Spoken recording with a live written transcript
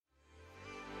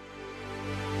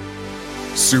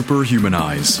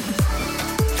Superhumanize.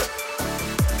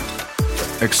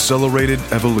 Accelerated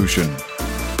evolution.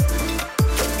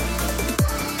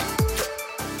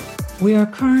 We are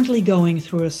currently going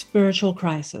through a spiritual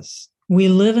crisis. We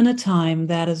live in a time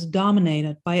that is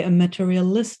dominated by a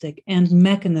materialistic and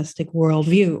mechanistic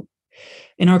worldview.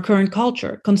 In our current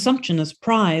culture, consumption is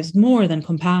prized more than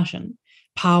compassion.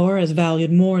 Power is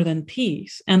valued more than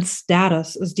peace, and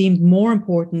status is deemed more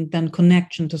important than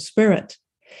connection to spirit.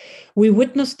 We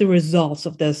witness the results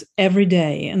of this every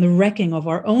day in the wrecking of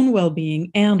our own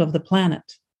well-being and of the planet.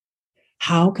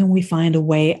 How can we find a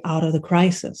way out of the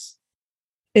crisis?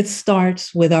 It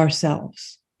starts with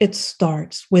ourselves. It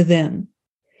starts within.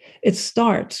 It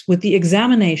starts with the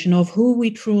examination of who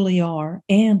we truly are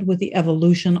and with the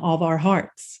evolution of our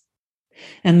hearts.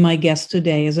 And my guest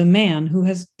today is a man who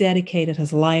has dedicated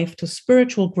his life to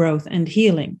spiritual growth and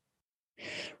healing.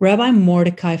 Rabbi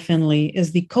Mordecai Finley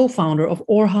is the co-founder of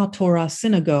Orha Torah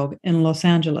Synagogue in Los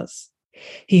Angeles.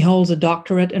 He holds a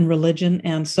doctorate in religion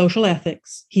and social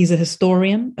ethics. He's a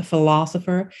historian, a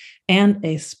philosopher, and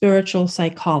a spiritual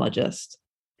psychologist.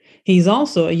 He's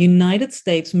also a United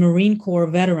States Marine Corps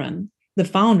veteran, the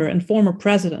founder and former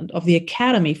president of the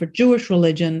Academy for Jewish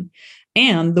Religion,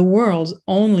 and the world's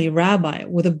only rabbi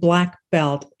with a black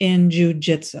belt in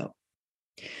Jiu-Jitsu.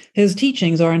 His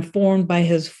teachings are informed by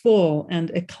his full and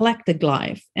eclectic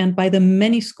life and by the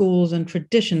many schools and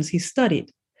traditions he studied.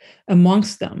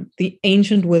 Amongst them, the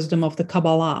ancient wisdom of the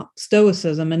Kabbalah,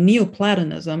 Stoicism, and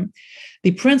Neoplatonism,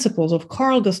 the principles of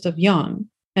Carl Gustav Jung,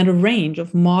 and a range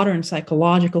of modern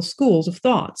psychological schools of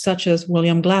thought, such as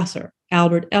William Glasser,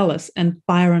 Albert Ellis, and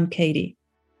Byron Katie.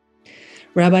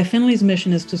 Rabbi Finley's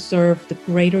mission is to serve the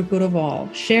greater good of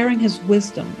all, sharing his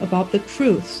wisdom about the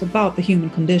truths about the human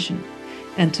condition.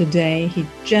 And today, he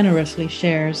generously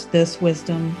shares this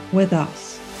wisdom with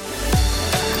us.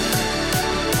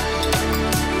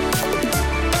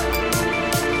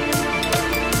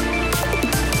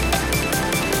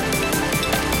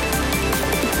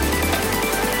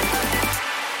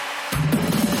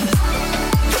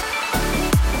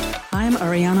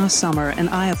 Ariana Summer, and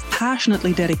I have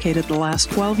passionately dedicated the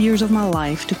last 12 years of my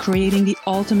life to creating the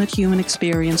ultimate human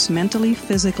experience mentally,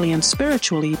 physically, and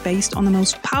spiritually based on the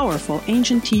most powerful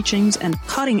ancient teachings and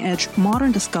cutting-edge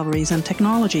modern discoveries and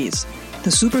technologies. The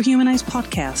Superhumanize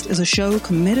podcast is a show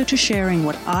committed to sharing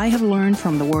what I have learned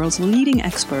from the world's leading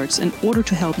experts in order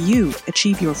to help you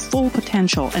achieve your full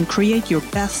potential and create your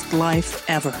best life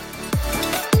ever.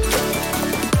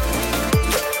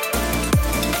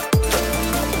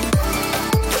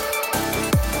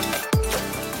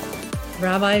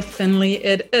 Rabbi Finley,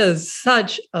 it is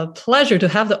such a pleasure to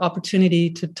have the opportunity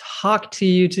to talk to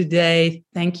you today.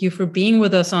 Thank you for being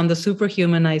with us on the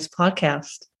Superhumanize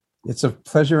podcast. It's a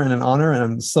pleasure and an honor, and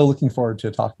I'm so looking forward to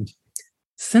talking to you.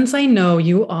 Since I know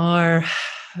you are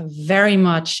very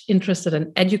much interested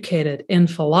and educated in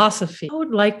philosophy, I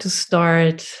would like to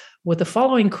start with the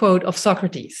following quote of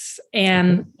Socrates,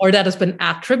 or that has been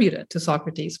attributed to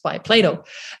Socrates by Plato.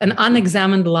 An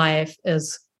unexamined life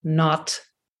is not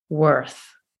worth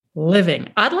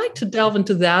living. I'd like to delve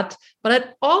into that, but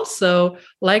I'd also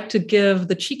like to give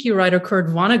the cheeky writer Kurt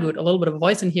Vonnegut a little bit of a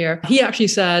voice in here. He actually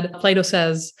said, Plato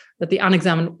says that the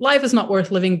unexamined life is not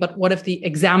worth living, but what if the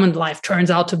examined life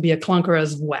turns out to be a clunker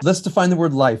as well? Let's define the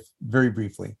word life very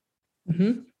briefly.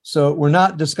 Mm-hmm. So we're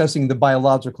not discussing the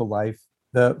biological life,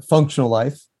 the functional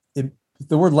life.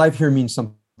 The word life here means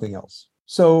something else.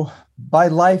 So by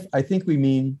life, I think we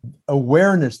mean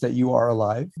awareness that you are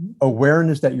alive,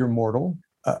 awareness that you're mortal,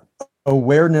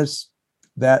 awareness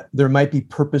that there might be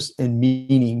purpose and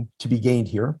meaning to be gained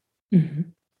here. Mm-hmm.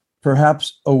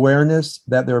 Perhaps awareness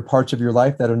that there are parts of your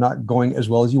life that are not going as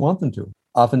well as you want them to.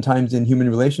 Oftentimes in human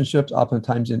relationships,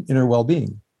 oftentimes in inner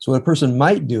well-being. So what a person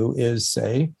might do is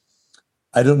say,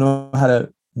 I don't know how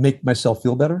to make myself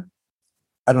feel better.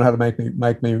 I don't know how to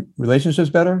make my relationships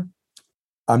better.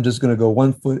 I'm just going to go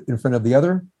one foot in front of the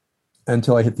other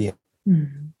until I hit the end.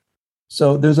 Mm-hmm.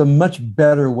 So there's a much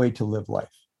better way to live life.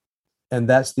 And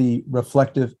that's the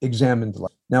reflective, examined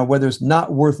life. Now, whether it's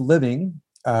not worth living,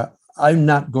 I'm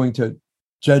not going to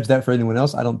judge that for anyone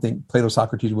else. I don't think Plato,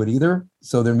 Socrates would either.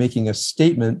 So they're making a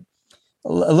statement,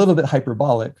 a little bit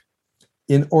hyperbolic,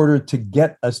 in order to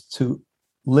get us to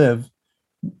live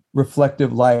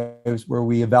reflective lives where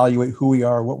we evaluate who we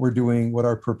are, what we're doing, what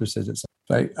our purpose is.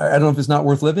 I don't know if it's not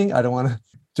worth living. I don't want to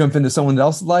jump into someone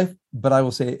else's life, but I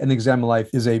will say an examined life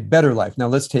is a better life. Now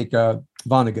let's take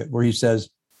Vonnegut, where he says,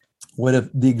 what if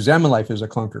the examined life is a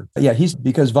clunker? Yeah,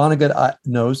 because Vonnegut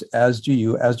knows, as do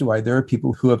you, as do I, there are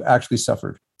people who have actually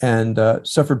suffered and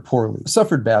suffered poorly,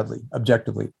 suffered badly,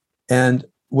 objectively. And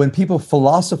when people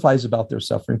philosophize about their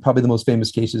suffering, probably the most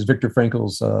famous case is Viktor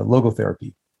Frankl's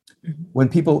logotherapy. When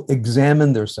people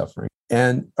examine their suffering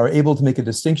and are able to make a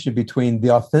distinction between the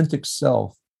authentic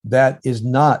self that is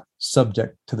not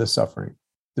subject to the suffering.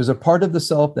 There's a part of the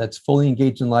self that's fully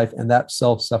engaged in life, and that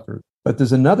self suffers. But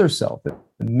there's another self, that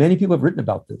many people have written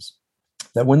about this,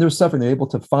 that when they're suffering, they're able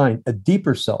to find a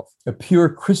deeper self, a pure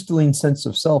crystalline sense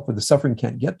of self where the suffering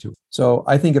can't get to. So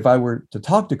I think if I were to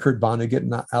talk to Kurt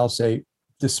Vonnegut, I'll say,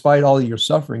 despite all of your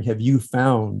suffering, have you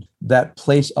found that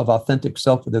place of authentic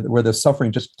self where the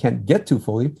suffering just can't get to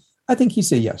fully? I think he'd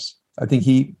say yes. I think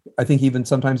even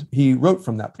sometimes he wrote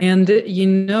from that. And you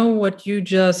know what you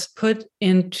just put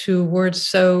into words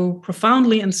so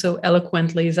profoundly and so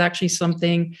eloquently is actually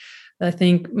something that I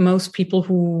think most people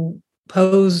who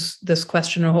pose this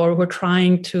question or who are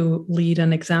trying to lead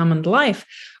an examined life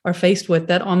are faced with.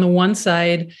 That on the one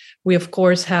side, we of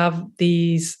course have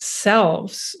these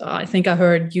selves. I think I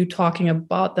heard you talking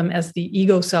about them as the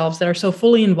ego selves that are so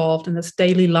fully involved in this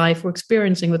daily life we're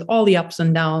experiencing with all the ups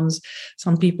and downs.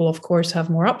 Some people, of course, have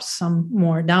more ups, some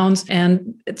more downs.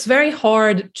 And it's very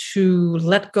hard to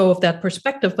let go of that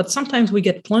perspective. But sometimes we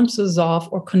get glimpses of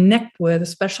or connect with,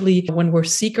 especially when we're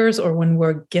seekers or when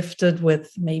we're gifted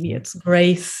with, maybe it's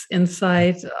grace,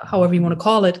 insight, however you want to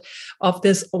call it, of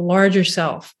this larger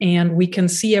self. And we can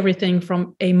see everything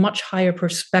from a much higher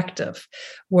perspective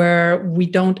where we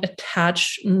don't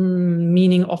attach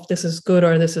meaning of this is good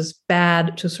or this is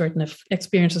bad to certain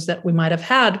experiences that we might have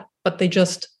had, but they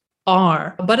just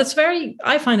are. But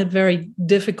I find it very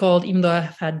difficult, even though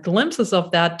I've had glimpses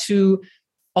of that, to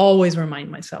always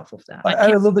remind myself of that. I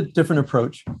have a little bit different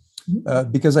approach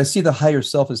because I see the higher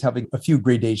self as having a few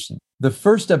gradations. The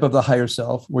first step of the higher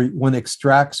self, where one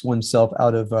extracts oneself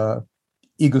out of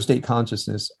ego state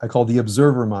consciousness, I call the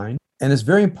observer mind. And it's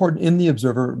very important in the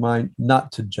observer mind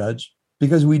not to judge,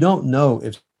 because we don't know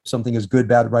if something is good,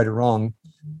 bad, right, or wrong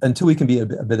until we can be a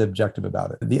bit objective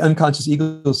about it. The unconscious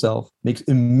ego self makes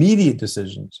immediate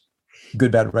decisions,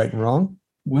 good, bad, right, and wrong,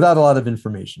 without a lot of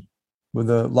information, with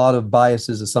a lot of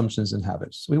biases, assumptions, and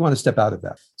habits. So we want to step out of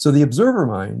that. So the observer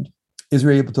mind is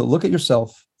you're able to look at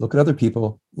yourself, look at other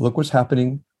people, look what's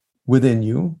happening within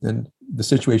you and the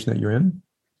situation that you're in,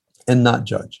 and not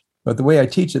judge. But the way I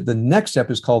teach it, the next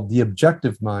step is called the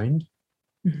objective mind.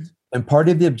 Mm-hmm. And part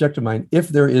of the objective mind, if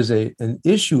there is an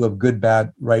issue of good,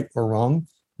 bad, right, or wrong,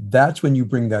 that's when you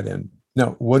bring that in.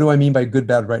 Now, what do I mean by good,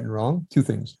 bad, right, and wrong? Two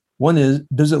things. One is,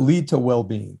 does it lead to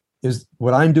well-being? Is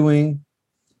what I'm doing,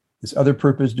 this other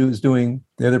person is doing,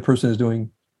 the other person is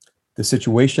doing, the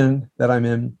situation that I'm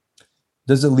in,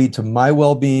 does it lead to my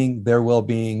well-being, their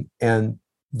well-being, and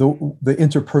the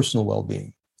interpersonal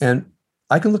well-being? And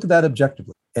I can look at that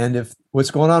objectively. And if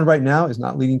what's going on right now is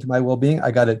not leading to my well-being,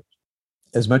 I got to,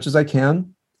 as much as I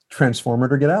can, transform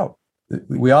it or get out.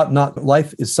 We ought not,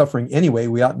 life is suffering anyway,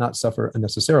 we ought not suffer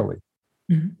unnecessarily.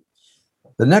 Mm-hmm.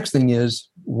 The next thing is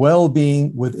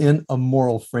well-being within a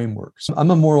moral framework. So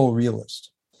I'm a moral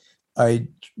realist. I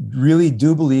really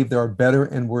do believe there are better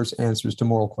and worse answers to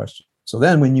moral questions. So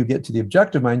then when you get to the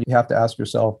objective mind, you have to ask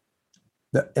yourself,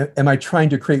 am I trying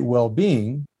to create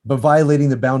well-being but violating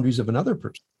the boundaries of another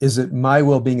person? Is it my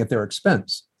well-being at their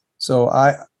expense? So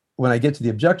when I get to the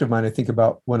objective mind, I think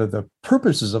about one of the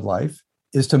purposes of life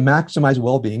is to maximize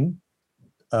well-being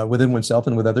within oneself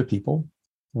and with other people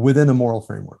within a moral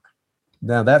framework.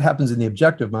 Now that happens in the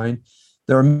objective mind.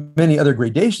 There are many other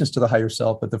gradations to the higher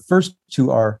self, but the first two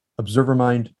are observer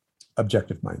mind,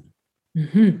 objective mind.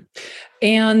 Mm-hmm.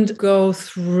 And go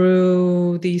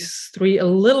through these three a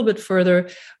little bit further.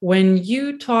 When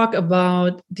you talk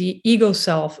about the ego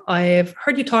self, I've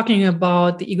heard you talking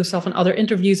about the ego self in other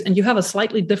interviews, and you have a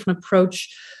slightly different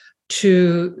approach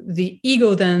to the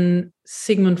ego than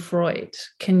Sigmund Freud.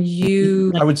 Can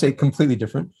you? I would say completely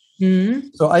different. Mm-hmm.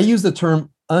 So I use the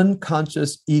term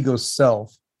unconscious ego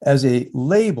self as a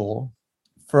label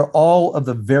for all of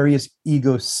the various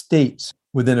ego states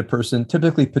within a person,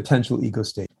 typically potential ego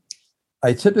state.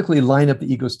 I typically line up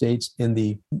the ego states in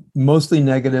the mostly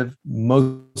negative,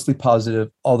 mostly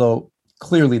positive, although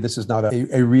clearly this is not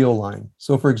a real line.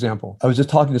 So for example, I was just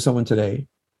talking to someone today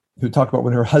who talked about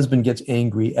when her husband gets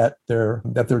angry at their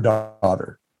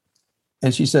daughter.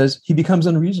 And she says, he becomes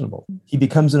unreasonable. He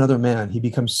becomes another man. He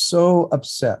becomes so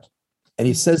upset. And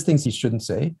he says things he shouldn't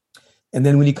say. And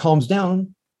then when he calms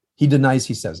down, he denies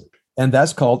he says it. And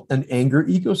that's called an anger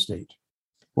ego state,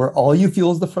 where all you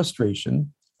feel is the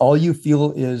frustration. All you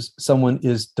feel is someone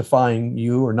is defying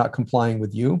you or not complying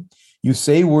with you. You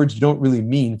say words you don't really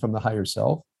mean from the higher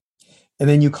self. And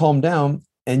then you calm down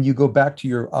and you go back to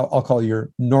your, I'll call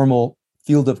your normal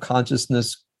field of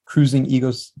consciousness, cruising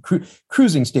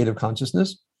state of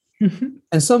consciousness.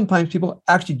 And sometimes people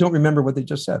actually don't remember what they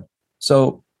just said.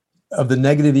 So of the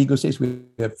negative ego states, we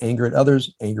have anger at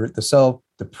others, anger at the self,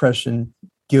 depression,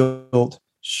 guilt,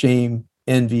 shame,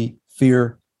 envy,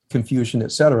 fear, confusion,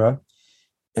 etc.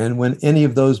 And when any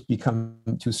of those become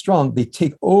too strong, they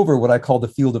take over what I call the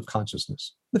field of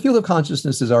consciousness. The field of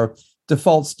consciousness is our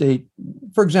default state.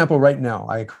 For example, right now,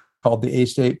 I called the A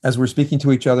state. As we're speaking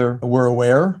to each other, we're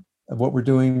aware of what we're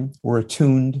doing. We're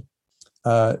attuned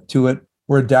to it.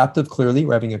 We're adaptive, clearly.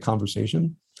 We're having a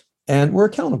conversation. And we're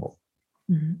accountable.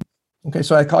 Mm-hmm. Okay,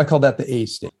 so I call that the A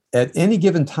state. At any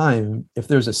given time, if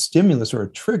there's a stimulus or a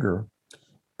trigger,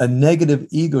 a negative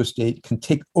ego state can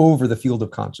take over the field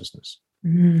of consciousness.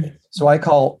 Mm-hmm. So I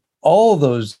call all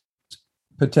those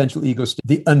potential ego states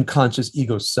the unconscious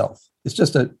ego self. It's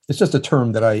just a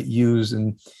term that I use,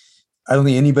 and I don't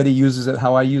think anybody uses it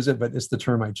how I use it, but it's the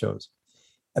term I chose.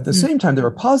 At the same time, there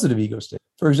are positive ego states.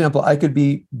 For example, I could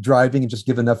be driving and just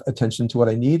give enough attention to what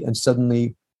I need, and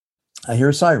suddenly I hear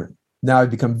a siren. Now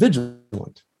I've become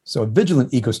vigilant. So a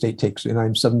vigilant ego state takes, and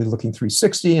I'm suddenly looking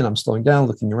 360 and I'm slowing down,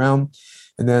 looking around.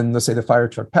 And then let's say the fire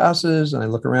truck passes and I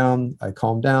look around, I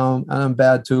calm down, and I'm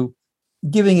bad to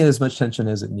giving it as much attention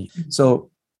as it needs. So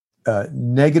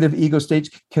negative ego states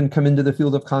can come into the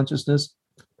field of consciousness.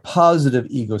 Positive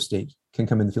ego states can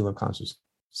come in the field of consciousness.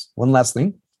 One last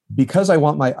thing, because I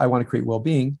want to create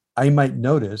well-being, I might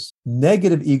notice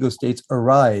negative ego states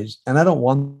arise and I don't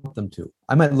want them to.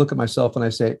 I might look at myself and I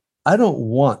say, I don't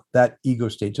want that ego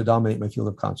state to dominate my field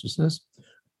of consciousness.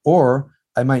 Or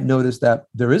I might notice that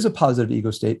there is a positive ego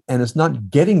state and it's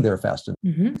not getting there fast enough.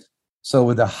 Mm-hmm. So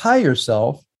with a higher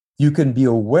self, you can be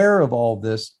aware of all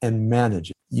this and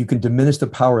manage it. You can diminish the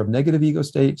power of negative ego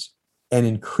states and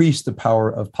increase the power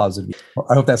of positive.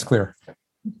 I hope that's clear.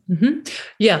 Mm-hmm.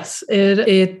 Yes,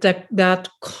 that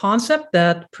concept,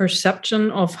 that perception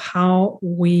of how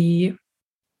we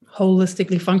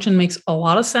holistically function makes a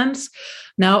lot of sense.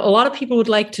 Now, a lot of people would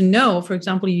like to know, for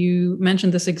example, you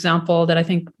mentioned this example that I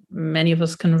think many of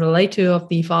us can relate to of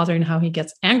the father and how he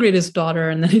gets angry at his daughter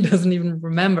and then he doesn't even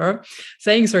remember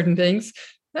saying certain things.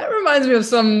 That reminds me of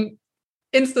some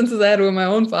instances I had with my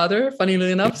own father,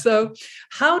 funnily enough. So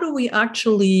how do we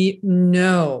actually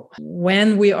know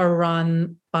when we are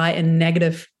run by a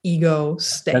negative ego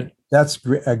state? That's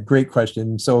a great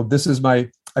question. So this is I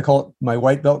call it my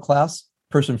white belt class.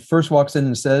 Person first walks in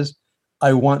and says,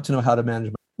 I want to know how to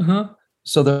manage my. Uh-huh.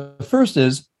 So the first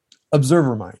is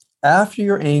observer mind. After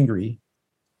you're angry,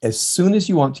 as soon as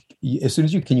you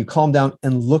can, you calm down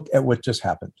and look at what just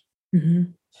happened.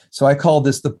 Mm-hmm. So I call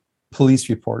this the police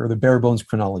report or the bare bones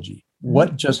chronology. Mm-hmm.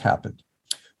 What just happened?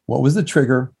 What was the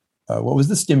trigger? What was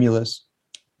the stimulus?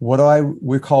 What do I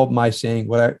recall my saying?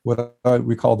 What I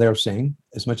recall their saying,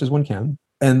 as much as one can,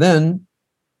 and then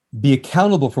be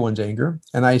accountable for one's anger.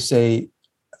 And I say,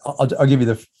 I'll give you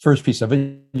the first piece of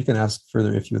it. You can ask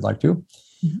further if you would like to.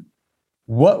 Mm-hmm.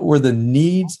 What were the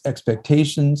needs,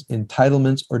 expectations,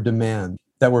 entitlements, or demand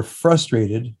that were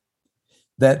frustrated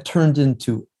that turned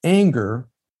into anger,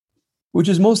 which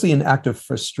is mostly an act of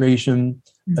frustration,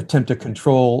 attempt to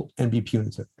control, and be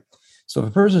punitive? So if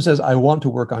a person says, I want to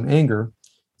work on anger,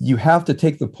 you have to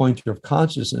take the pointer of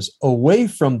consciousness away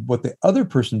from what the other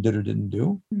person did or didn't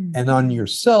do, and on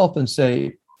yourself and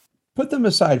say, put them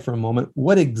aside for a moment.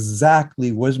 What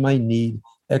exactly was my need,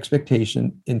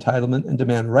 expectation, entitlement, and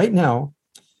demand right now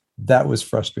that was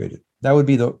frustrated? That would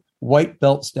be the white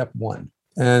belt step one.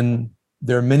 And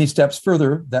there are many steps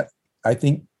further that I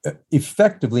think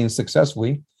effectively and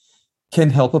successfully can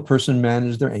help a person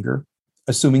manage their anger,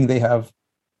 assuming they have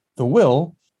the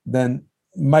will. Then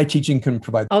my teaching can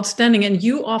provide. Outstanding. And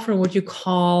you offer what you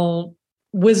call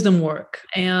wisdom work.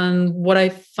 And what I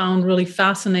found really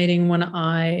fascinating when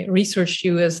I researched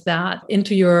you is that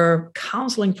into your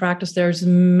counseling practice, there's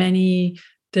many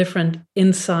different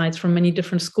insights from many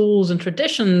different schools and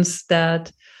traditions that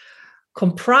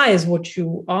comprise what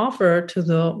you offer to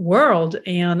the world,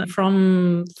 and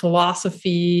from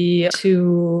philosophy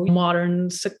to modern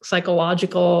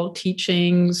psychological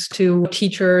teachings to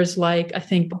teachers like, I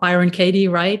think, Byron Katie,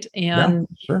 right? And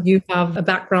yeah, sure. You have a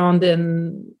background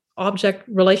in object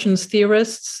relations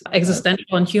theorists,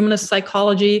 existential and humanist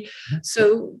psychology.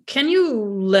 So can you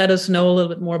let us know a little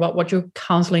bit more about what your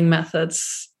counseling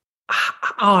methods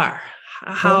are?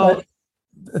 How?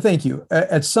 Thank you.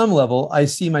 At some level, I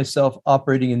see myself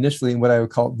operating initially in what I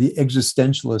would call the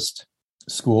existentialist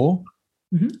school,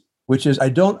 which is I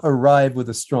don't arrive with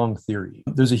a strong theory.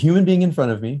 There's a human being in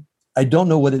front of me. I don't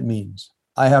know what it means.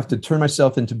 I have to turn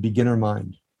myself into beginner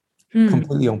mind,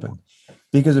 completely open.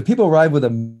 Because if people arrive with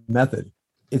a method,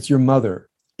 it's your mother,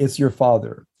 it's your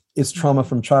father, it's trauma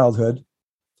from childhood,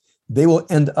 they will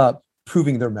end up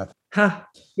proving their method.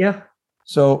 Yeah.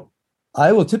 So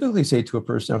I will typically say to a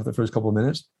person after the first couple of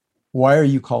minutes, why are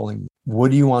you calling me?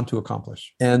 What do you want to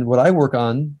accomplish? And what I work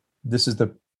on, this is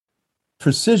the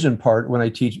precision part when I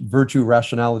teach virtue,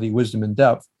 rationality, wisdom, and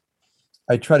depth.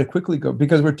 I try to quickly go,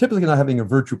 because we're typically not having a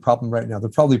virtue problem right now. They're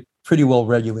probably pretty well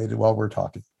regulated while we're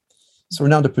talking. So we're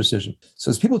down to precision.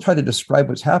 So as people try to describe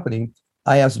what's happening,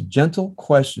 I ask gentle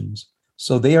questions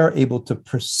so they are able to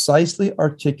precisely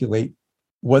articulate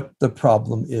what the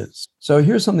problem is. So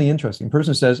here's something interesting. A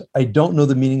person says, I don't know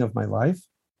the meaning of my life.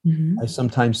 Mm-hmm. I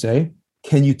sometimes say,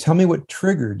 can you tell me what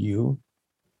triggered you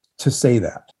to say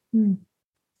that? Mm-hmm.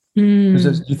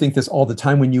 Do you think this all the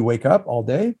time when you wake up all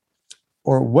day?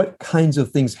 Or what kinds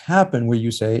of things happen where you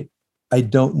say, I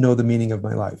don't know the meaning of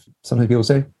my life? Sometimes people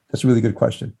say, that's a really good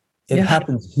question. It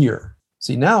happens here.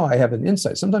 See, now I have an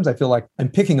insight. Sometimes I feel like I'm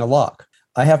picking a lock.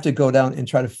 I have to go down and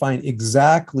try to find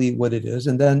exactly what it is.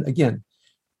 And then again,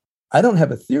 I don't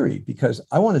have a theory because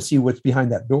I want to see what's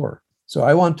behind that door. So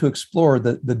I want to explore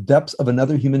the depths of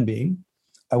another human being.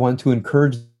 I want to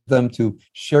encourage them to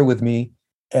share with me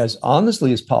as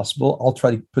honestly as possible. I'll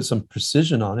try to put some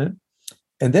precision on it.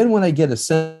 And then when I get a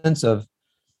sense of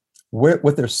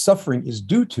what their suffering is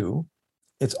due to,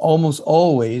 it's almost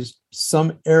always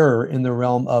some error in the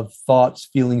realm of thoughts,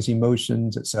 feelings,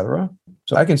 emotions, etc.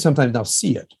 So I can sometimes now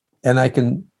see it, and I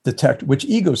can detect which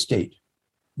ego state,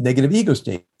 negative ego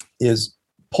state, is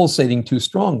pulsating too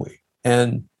strongly,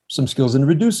 and some skills in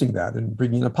reducing that and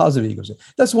bringing a positive ego state.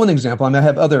 That's one example. I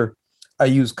mean, I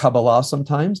use Kabbalah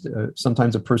sometimes.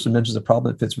 Sometimes a person mentions a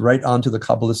problem that fits right onto the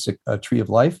Kabbalistic tree of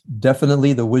life.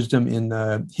 Definitely the wisdom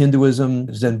in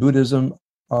Hinduism, Zen Buddhism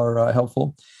are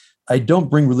helpful. I don't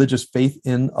bring religious faith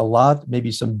in a lot,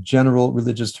 maybe some general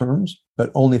religious terms,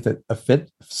 but only if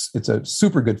it's a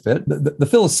super good fit. The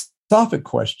philosophic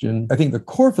question, I think the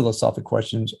core philosophic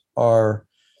questions are,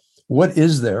 what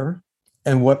is there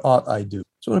and what ought I do?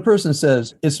 So when a person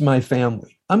says, it's my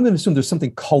family, I'm going to assume there's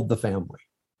something called the family.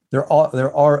 There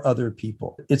are other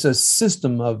people. It's a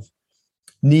system of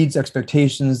needs,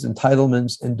 expectations,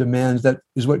 entitlements, and demands that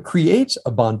is what creates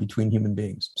a bond between human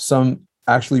beings. Some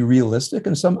actually realistic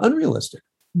and some unrealistic.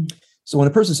 So when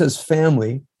a person says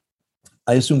family,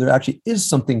 I assume there actually is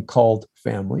something called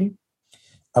family.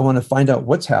 I want to find out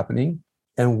what's happening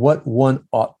and what one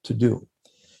ought to do.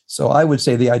 So I would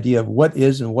say the idea of what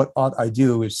is and what ought I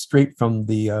do is straight from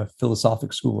the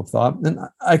philosophic school of thought. And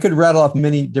I could rattle off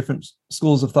many different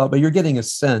schools of thought, but you're getting a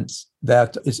sense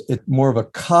that it's more of a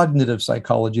cognitive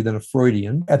psychology than a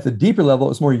Freudian. At the deeper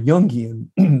level, it's more Jungian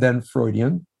than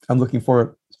Freudian. I'm looking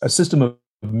for a system of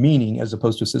meaning as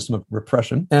opposed to a system of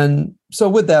repression. And so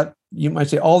with that, you might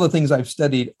say all the things I've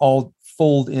studied all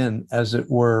fold in, as it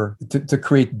were, to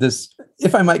create this,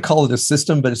 if I might call it a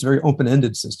system, but it's a very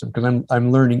open-ended system because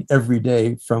I'm learning every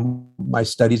day from my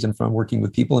studies and from working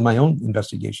with people in my own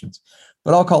investigations.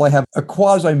 But I have a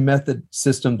quasi-method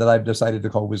system that I've decided to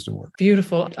call wisdom work.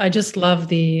 Beautiful. I just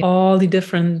love all the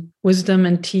different wisdom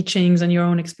and teachings and your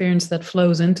own experience that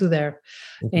flows into there.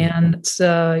 And it's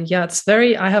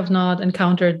I have not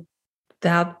encountered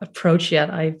that approach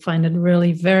yet. I find it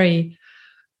really very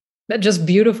just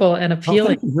beautiful and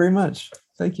appealing. Thank you very much.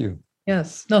 Thank you.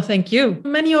 Yes. No, thank you.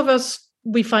 Many of us,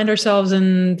 we find ourselves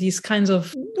in these kinds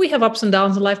of, we have ups and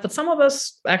downs in life, but some of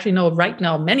us actually know right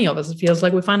now, many of us, it feels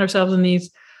like we find ourselves in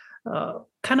these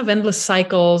kind of endless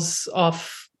cycles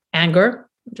of anger.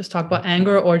 Just talk about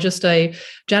anger, or just a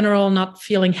general not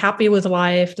feeling happy with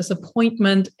life,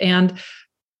 disappointment. And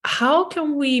how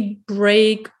can we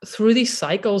break through these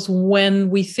cycles when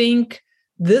we think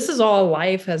this is all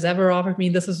life has ever offered me?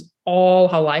 This is all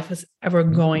how life is ever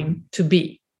going to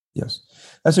be? Yes,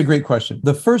 that's a great question.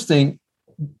 The first thing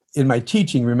in my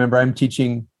teaching, remember, I'm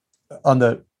teaching on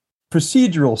the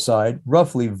procedural side,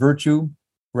 roughly virtue,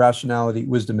 rationality,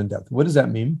 wisdom, and depth. What does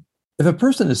that mean? If a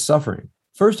person is suffering,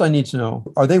 first I need to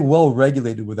know, are they well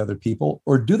regulated with other people,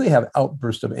 or do they have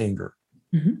outbursts of anger?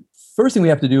 Mm-hmm. First thing we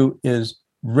have to do is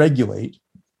regulate,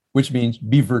 which means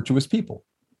be virtuous people.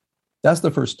 That's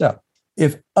the first step.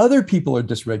 If other people are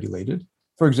dysregulated,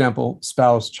 for example,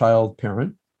 spouse, child,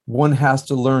 parent, one has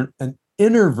to learn an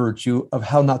inner virtue of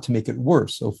how not to make it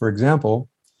worse. So, for example,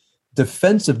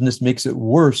 defensiveness makes it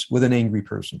worse with an angry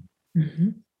person. Mm-hmm.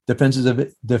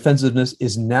 Defensiveness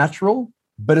is natural,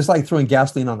 but it's like throwing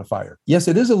gasoline on a fire. Yes,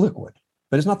 it is a liquid,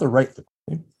 but it's not the right liquid.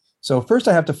 Okay? So first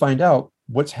I have to find out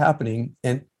what's happening,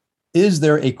 and is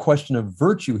there a question of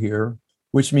virtue here,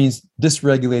 which means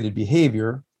dysregulated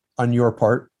behavior on your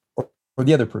part or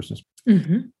the other person's.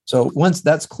 Mm-hmm. So once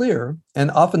that's clear,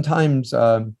 and oftentimes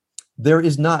there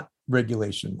is not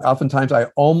regulation. Oftentimes I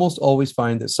almost always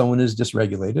find that someone is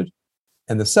dysregulated.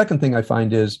 And the second thing I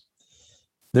find is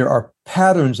There are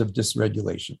patterns of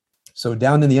dysregulation. So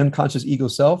down in the unconscious ego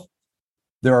self,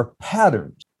 there are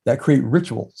patterns that create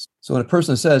rituals. So when a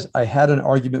person says, I had an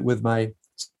argument with my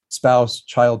spouse,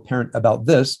 child, parent about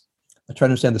this, I try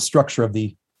to understand the structure of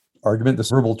the argument,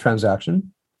 this verbal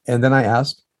transaction. And then I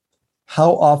ask,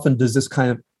 how often does this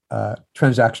kind of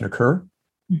transaction occur?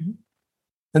 Mm-hmm.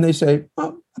 And they say,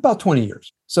 well, about 20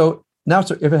 years. So now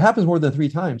if it happens more than 3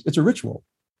 times, it's a ritual.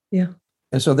 Yeah.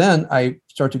 And so then I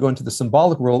start to go into the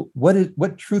symbolic world.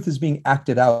 What truth is being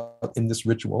acted out in this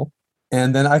ritual?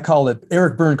 And then I call it,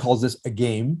 Eric Berne calls this a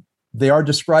game. They are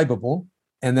describable.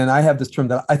 And then I have this term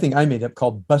that I think I made up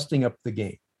called busting up the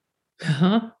game.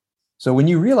 Uh-huh. So when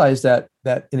you realize that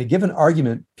in a given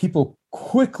argument, people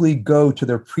quickly go to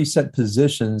their preset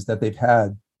positions that they've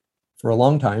had for a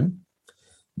long time.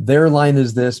 Their line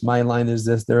is this, my line is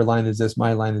this, their line is this,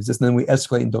 my line is this. And then we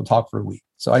escalate and don't talk for a week.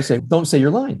 So I say, don't say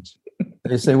your lines.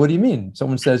 They say, what do you mean?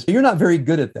 Someone says, you're not very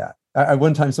good at that.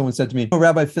 One time someone said to me, oh,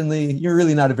 Rabbi Finley, you're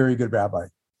really not a very good rabbi.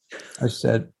 I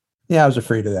said, yeah, I was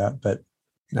afraid of that, but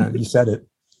no, you said it.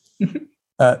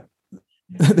 They're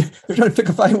trying to pick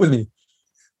a fight with me.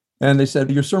 And they said,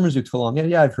 your sermons are too long.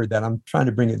 Yeah, I've heard that. I'm trying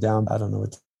to bring it down. I don't know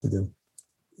what to do.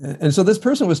 And so this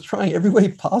person was trying every way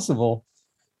possible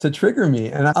to trigger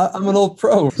me. And I'm an old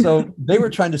pro. So they were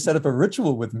trying to set up a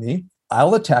ritual with me.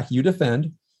 I'll attack, you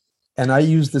defend. And I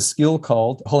use the skill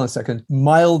called, hold on a second,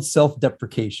 mild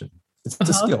self-deprecation. It's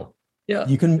a skill. Yeah.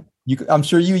 You can, I'm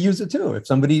sure you use it too. If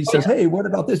somebody says, hey, what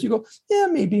about this? You go, yeah,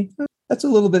 maybe. That's a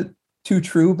little bit too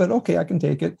true, but okay, I can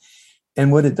take it.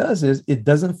 And what it does is it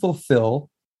doesn't fulfill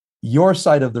your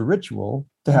side of the ritual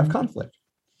to have conflict.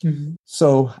 Mm-hmm.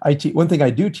 So one thing I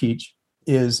do teach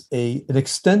is an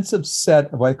extensive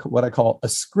set of what I call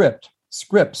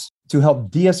scripts to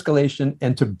help de-escalation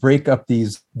and to break up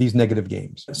these negative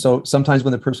games. So sometimes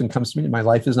when the person comes to me, my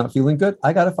life is not feeling good,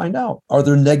 I got to find out, are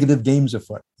there negative games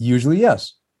afoot? Usually,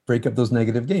 yes. Break up those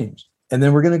negative games. And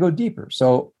then we're going to go deeper.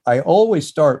 So I always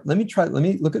start, let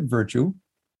me look at virtue.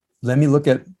 Let me look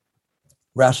at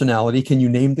rationality. Can you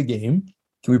name the game?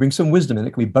 Can we bring some wisdom in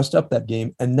it? Can we bust up that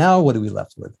game? And now what are we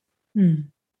left with?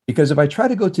 Because if I try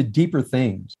to go to deeper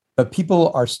things, but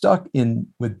people are stuck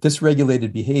with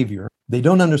dysregulated behavior, they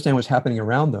don't understand what's happening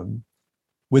around them,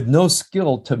 with no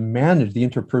skill to manage the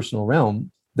interpersonal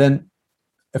realm, then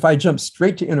if I jump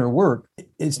straight to inner work,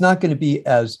 it's not going to be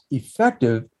as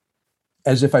effective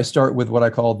as if I start with what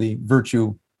I call the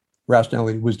virtue,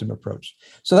 rationality, wisdom approach.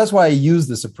 So that's why I use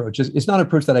this approach. It's not an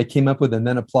approach that I came up with and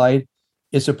then applied.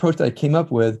 It's an approach that I came up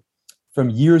with from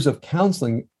years of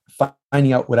counseling,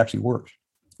 finding out what actually works.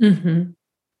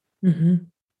 Mm-hmm. Mm-hmm.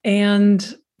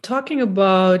 And talking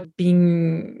about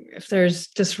if there's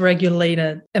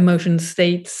dysregulated emotion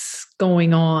states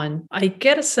going on, I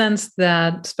get a sense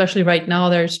that, especially right now,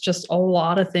 there's just a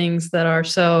lot of things that are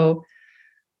so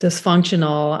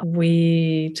dysfunctional.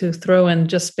 To throw in,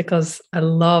 just because I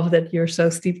love that you're so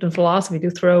steeped in philosophy,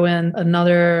 to throw in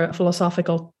another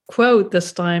philosophical quote,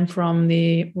 this time from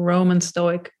the Roman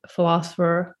Stoic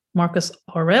philosopher Marcus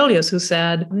Aurelius, who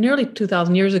said nearly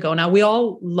 2,000 years ago, now we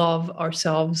all love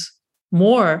ourselves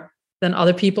more than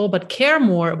other people, but care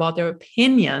more about their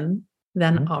opinion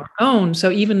than our own. So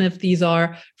even if these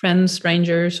are friends,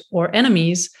 strangers, or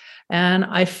enemies, and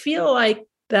I feel like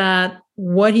that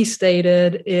what he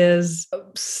stated is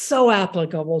so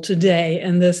applicable today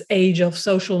in this age of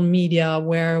social media,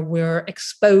 where we're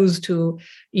exposed to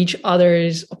each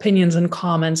other's opinions and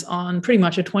comments on pretty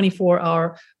much a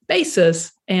 24-hour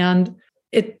basis. And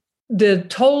the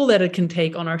toll that it can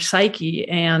take on our psyche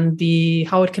and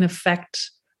how it can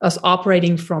affect us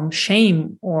operating from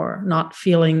shame or not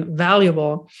feeling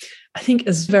valuable, I think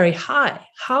is very high.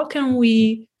 How can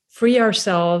we free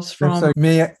ourselves from...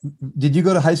 Did you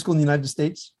go to high school in the United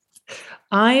States?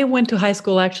 I went to high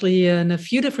school actually in a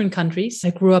few different countries.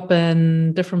 I grew up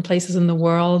in different places in the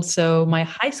world. So my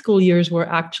high school years were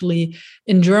actually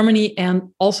in Germany and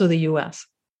also the US.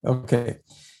 Okay.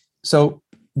 So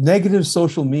negative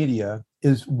social media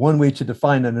is one way to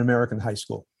define an American high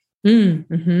school.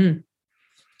 Mm-hmm.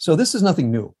 So this is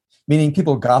nothing new, meaning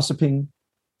people gossiping,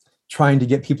 trying to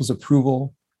get people's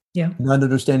approval, not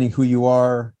understanding who you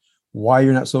are, why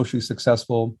you're not socially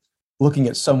successful, looking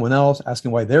at someone else,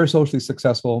 asking why they're socially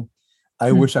successful.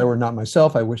 I wish I were not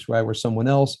myself. I wish I were someone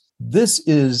else. I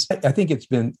think it's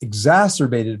been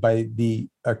exacerbated by the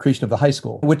creation of the high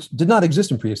school, which did not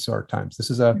exist in prehistoric times. This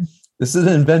is an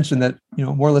invention that,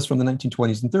 more or less from the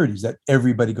 1920s and 30s, that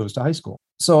everybody goes to high school.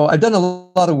 So I've done a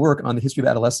lot of work on the history of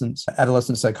adolescence,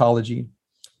 adolescent psychology,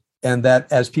 and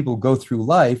that as people go through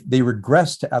life, they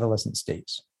regress to adolescent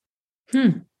states.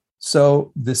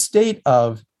 So the state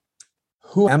of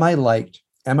who am I liked?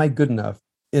 Am I good enough?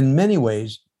 in many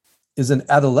ways, is an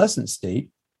adolescent state.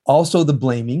 Also, the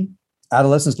blaming.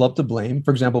 Adolescents love to blame.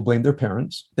 For example, blame their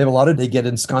parents. They get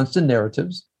ensconced in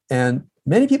narratives, and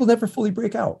many people never fully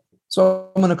break out.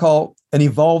 So I'm going to call an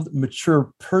evolved,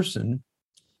 mature person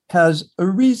has a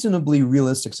reasonably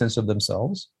realistic sense of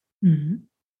themselves,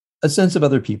 a sense of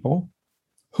other people,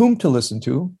 whom to listen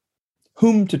to,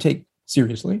 whom to take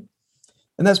seriously.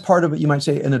 And that's part of it, you might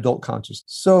say, an adult consciousness.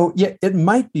 So yeah, it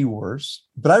might be worse,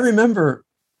 but I remember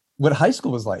what high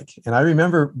school was like. And I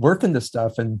remember working this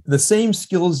stuff, and the same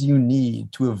skills you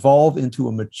need to evolve into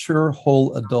a mature,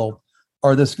 whole adult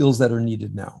are the skills that are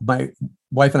needed now. My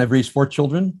wife and I've raised 4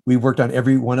 children. We've worked on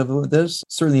every one of this,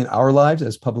 certainly in our lives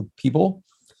as public people.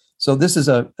 So this is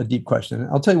a deep question.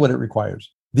 I'll tell you what it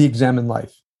requires. The examined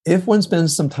life. If one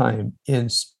spends some time in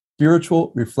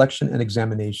spiritual reflection and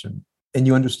examination, and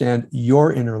you understand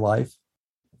your inner life,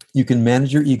 you can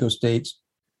manage your ego states,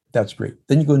 that's great.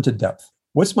 Then you go into depth.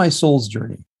 What's my soul's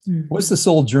journey? What's the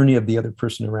soul journey of the other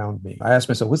person around me? I ask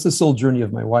myself, what's the soul journey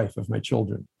of my wife, of my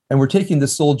children? And we're taking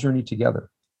this soul journey together.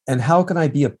 And how can I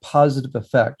be a positive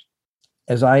effect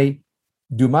as I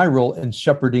do my role in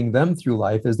shepherding them through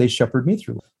life as they shepherd me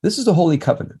through life? This is a holy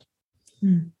covenant.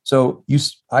 So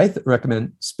I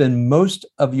recommend spend most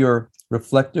of your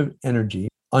reflective energy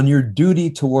on your duty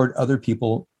toward other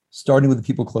people, starting with the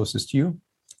people closest to you.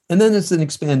 And then it's an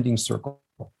expanding circle,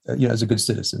 as a good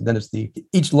citizen. Then it's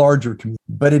each larger community.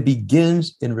 But it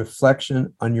begins in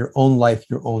reflection on your own life,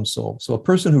 your own soul. So a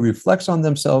person who reflects on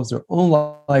themselves, their own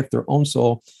life, their own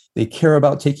soul, they care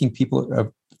about taking care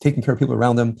of people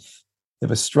around them. They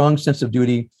have a strong sense of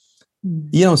duty.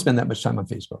 You don't spend that much time on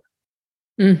Facebook.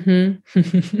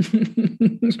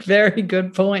 Very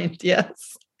good point.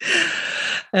 Yes.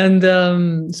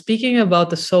 And speaking about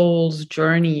the soul's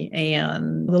journey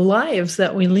and the lives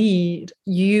that we lead,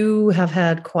 you have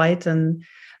had quite a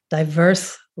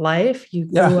diverse life. You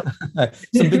grew up.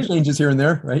 Some big changes here and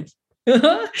there, right?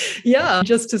 Yeah.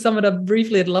 Just to sum it up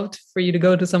briefly, I'd love for you to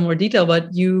go into some more detail,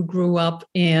 but you grew up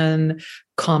in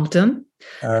Compton.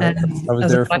 I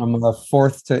was there from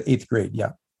 4th to 8th grade.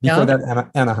 Yeah. Before that,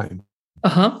 Anaheim.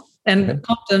 And Okay.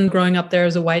 Compton, growing up there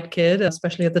as a white kid,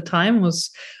 especially at the time,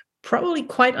 was probably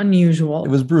quite unusual.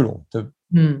 It was brutal, to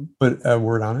put a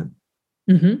word on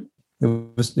it.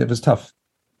 It was tough.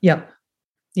 Yeah.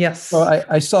 Yes. So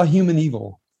I saw human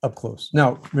evil up close.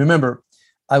 Now, remember,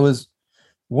 I was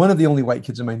one of the only white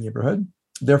kids in my neighborhood.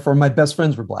 Therefore, my best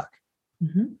friends were Black.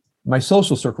 My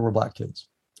social circle were Black kids.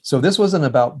 So this wasn't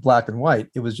about black and white.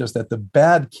 It was just that the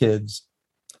bad kids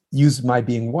used my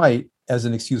being white as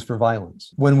an excuse for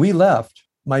violence. When we left,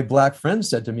 my Black friends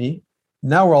said to me,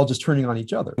 now we're all just turning on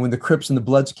each other. When the Crips and the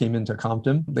Bloods came into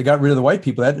Compton, they got rid of the white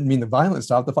people. That didn't mean the violence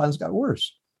stopped. The violence got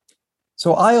worse.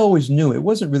 So I always knew it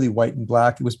wasn't really white and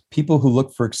Black. It was people who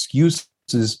looked for excuses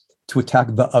to attack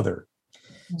the other.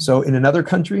 So in another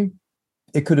country,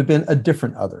 it could have been a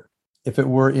different other. If it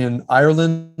were in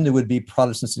Ireland, it would be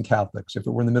Protestants and Catholics. If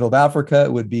it were in the middle of Africa,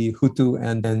 it would be Hutu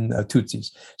and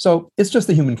Tutsis. So it's just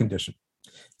the human condition.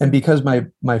 And because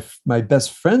my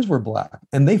best friends were Black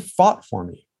and they fought for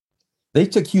me, they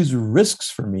took huge risks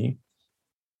for me,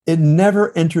 it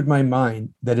never entered my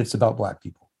mind that it's about Black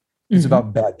people. It's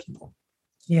about bad people.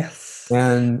 Yes.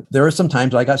 And there are some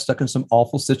times I got stuck in some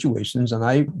awful situations, and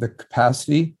the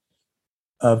capacity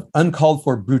of uncalled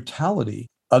for brutality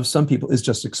of some people is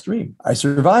just extreme. I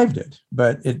survived it,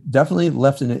 but it definitely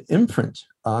left an imprint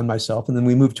on myself. And then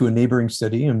we moved to a neighboring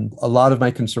city, and a lot of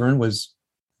my concern was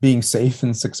being safe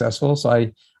and successful. So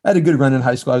I had a good run in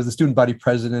high school. I was the student body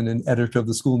president and editor of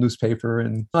the school newspaper.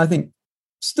 And I think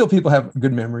still people have a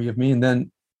good memory of me. And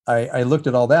then I looked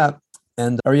at all that,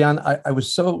 and Ariane, I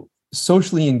was so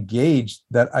socially engaged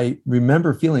that I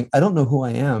remember feeling, I don't know who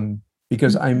I am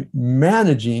because I'm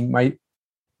managing my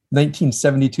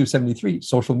 1972, 73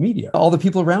 social media. All the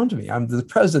people around me. I'm the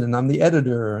president, I'm the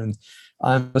editor, and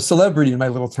I'm a celebrity in my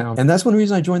little town. And that's one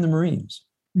reason I joined the Marines.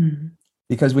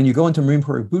 Because when you go into Marine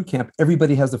Corps boot camp,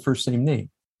 everybody has the first same name,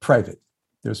 Private.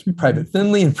 There's Private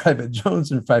Finley and Private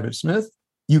Jones and Private Smith.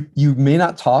 You may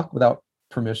not talk without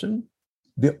permission.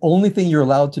 The only thing you're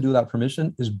allowed to do without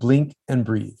permission is blink and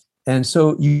breathe. And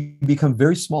so you become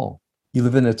very small. You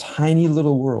live in a tiny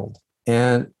little world.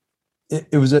 And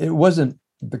it wasn't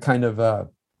the kind of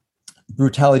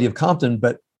brutality of Compton,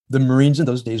 but the Marines in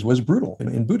those days was brutal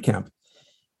in boot camp.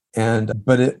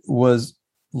 But it was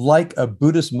like a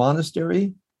Buddhist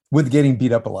monastery with getting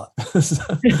beat up a lot.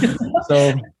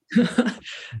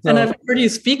 And I've heard you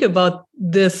speak about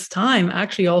this time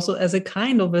actually also as a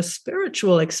kind of a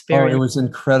spiritual experience. Oh, it was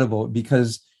incredible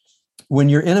because when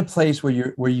you're in a place where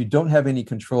you don't have any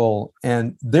control,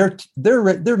 and they're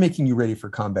making you ready for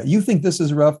combat. You think this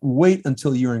is rough? Wait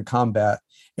until you're in combat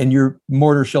and your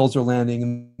mortar shells are landing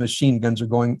and machine guns are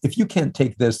going. If you can't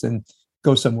take this, then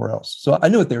go somewhere else. So I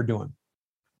knew what they were doing,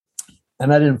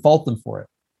 and I didn't fault them for it,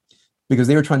 because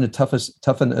they were trying to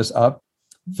toughen us up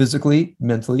physically,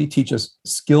 mentally, teach us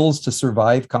skills to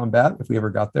survive combat if we ever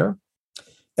got there,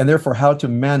 and therefore how to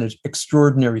manage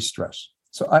extraordinary stress.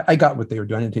 So I got what they were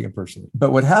doing. I didn't take it personally.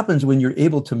 But what happens when you're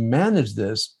able to manage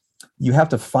this, you have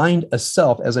to find a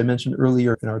self, as I mentioned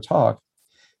earlier in our talk,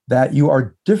 that you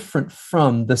are different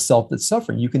from the self that's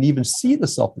suffering. You can even see the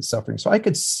self that's suffering. So I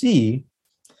could see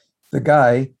the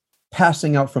guy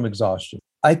passing out from exhaustion.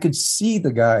 I could see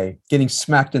the guy getting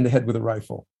smacked in the head with a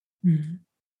rifle. Mm-hmm.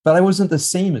 But I wasn't the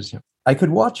same as him. I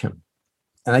could watch him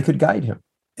and I could guide him.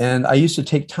 And I used to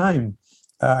take time.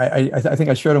 I think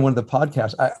I shared on one of the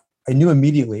podcasts. I knew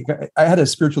immediately. I had a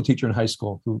spiritual teacher in high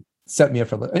school who set me up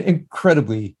for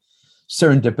incredibly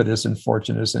serendipitous and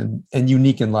fortunate and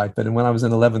unique in life. But when I was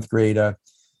in 11th grade, a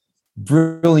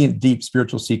brilliant, deep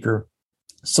spiritual seeker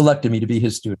selected me to be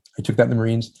his student. I took that in the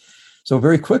Marines. So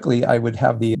very quickly, I would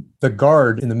have the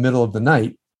guard in the middle of the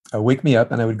night wake me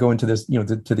up, and I would go into this,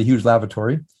 to the huge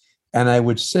lavatory, and I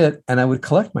would sit and I would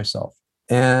collect myself.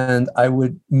 And I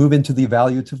would move into the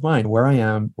evaluative mind, where I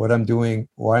am, what I'm doing,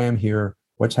 why I'm here,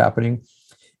 what's happening.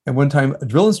 And one time a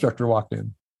drill instructor walked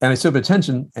in, and I stood up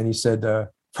attention, and he said,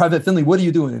 Private Finley, what are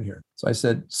you doing in here? So I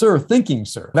said, sir, thinking,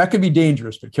 sir. That could be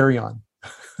dangerous, but carry on.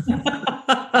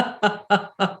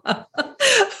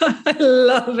 I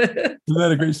love it. Isn't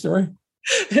that a great story?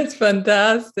 It's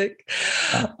fantastic.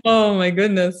 Oh my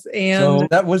goodness. And so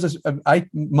that was,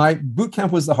 my boot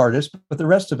camp was the hardest, but the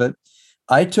rest of it,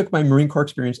 I took my Marine Corps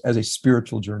experience as a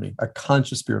spiritual journey, a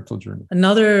conscious spiritual journey.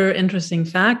 Another interesting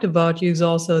fact about you is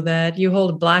also that you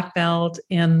hold a black belt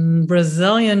in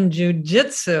Brazilian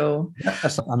Jiu-Jitsu.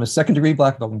 Yes, I'm a second-degree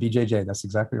black belt in BJJ. That's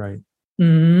exactly right.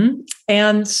 Mm-hmm.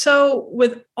 And so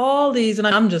with all these, and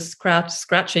I'm just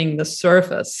scratching the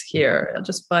surface here,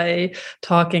 just by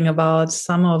talking about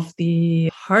some of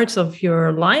the parts of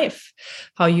your life,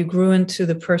 how you grew into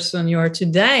the person you are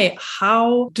today.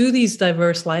 How do these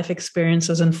diverse life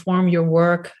experiences inform your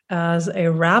work as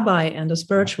a rabbi and a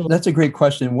spiritual? That's a great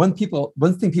question. One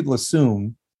thing people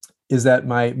assume is that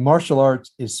my martial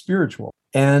arts is spiritual.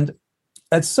 And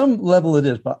at some level it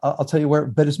is, but I'll tell you where,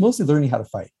 but it's mostly learning how to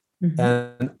fight. Mm-hmm.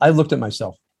 And I looked at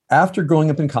myself. After growing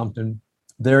up in Compton,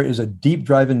 there is a deep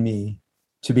drive in me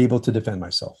to be able to defend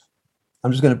myself.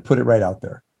 I'm just going to put it right out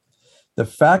there. The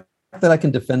fact that I can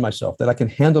defend myself, that I can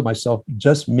handle myself,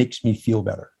 just makes me feel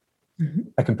better. Mm-hmm.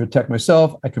 I can protect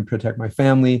myself. I can protect my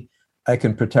family. I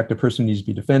can protect a person who needs to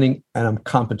be defending, and I'm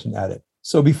competent at it.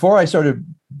 So before I started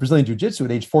Brazilian Jiu-Jitsu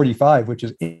at age 45, which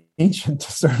is ancient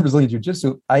to start Brazilian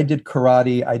Jiu-Jitsu, I did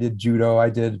karate, I did judo,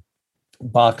 I did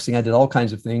boxing, I did all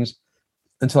kinds of things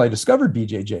until I discovered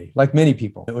BJJ, like many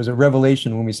people. It was a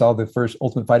revelation when we saw the first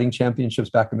Ultimate Fighting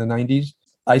Championships back in the 90s.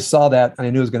 I saw that and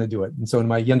I knew I was going to do it. And so when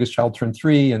my youngest child turned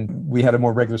 3 and we had a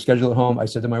more regular schedule at home, I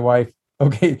said to my wife,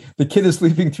 okay, the kid is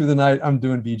sleeping through the night, I'm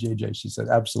doing BJJ. She said,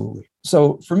 absolutely.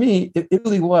 So for me, it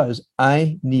really was,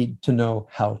 I need to know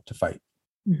how to fight.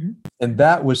 Mm-hmm. And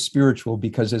that was spiritual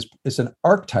because it's an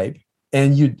archetype.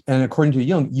 And according to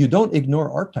Jung, you don't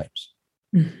ignore archetypes.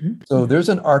 Mm-hmm. So there's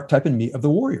an archetype in me of the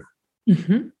warrior.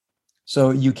 Mm-hmm. So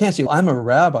you can't say, well, I'm a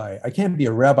rabbi. I can't be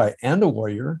a rabbi and a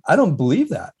warrior. I don't believe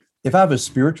that. If I have a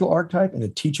spiritual archetype and a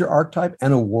teacher archetype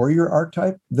and a warrior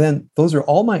archetype, then those are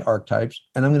all my archetypes.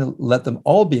 And I'm going to let them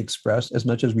all be expressed as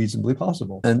much as reasonably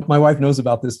possible. And my wife knows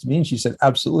about this to me. And she said,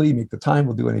 absolutely, make the time.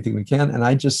 We'll do anything we can. And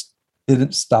I just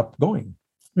didn't stop going.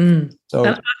 Mm.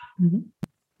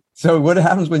 So what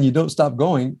happens when you don't stop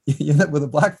going? You end up with a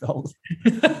black belt.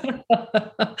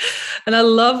 And I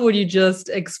love what you just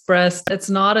expressed. It's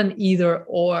not an either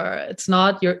or. It's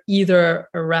not you're either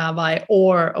a rabbi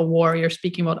or a warrior,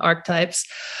 speaking about archetypes.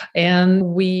 And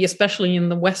we, especially in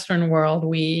the Western world,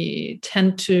 we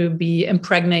tend to be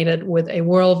impregnated with a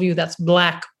worldview that's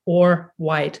black or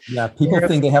white. Yeah, people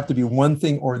think they have to be one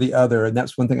thing or the other. And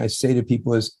that's one thing I say to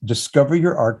people is discover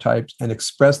your archetypes and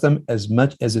express them as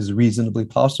much as is reasonably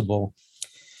possible.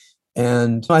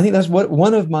 And I think that's what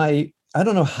one of my, I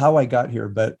don't know how I got here,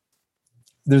 but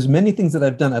there's many things that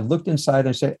I've done. I've looked inside and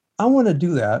I say, I want to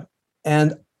do that.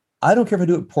 And I don't care if I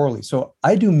do it poorly. So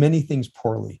I do many things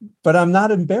poorly, but I'm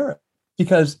not embarrassed.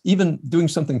 Because even doing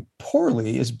something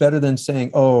poorly is better than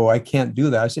saying, oh, I can't do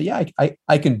that. I say, yeah,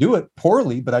 I can do it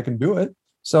poorly, but I can do it.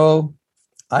 So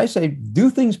I say,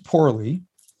 do things poorly.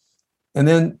 And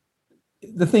then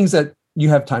the things that you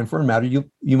have time for a matter,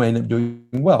 you might end up doing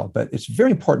well. But it's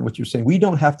very important what you're saying. We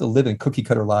don't have to live in cookie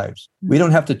cutter lives. We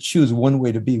don't have to choose one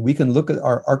way to be. We can look at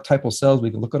our archetypal selves.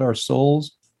 We can look at our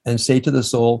souls and say to the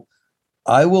soul,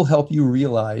 I will help you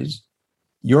realize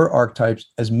your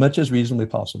archetypes as much as reasonably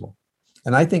possible.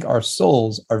 And I think our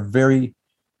souls are very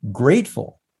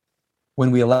grateful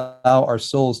when we allow our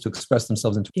souls to express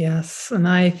themselves into. Yes. And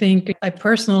I think I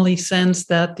personally sense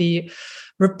that the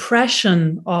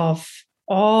repression of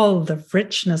all the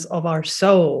richness of our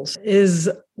souls is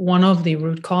one of the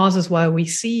root causes why we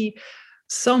see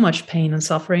so much pain and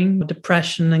suffering,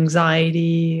 depression,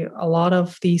 anxiety. A lot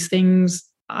of these things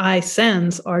I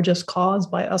sense are just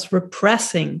caused by us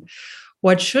repressing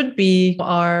what should be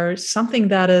something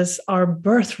that is our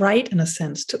birthright, in a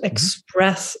sense, to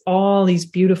express all these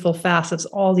beautiful facets,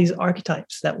 all these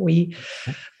archetypes that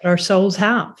our souls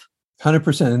have.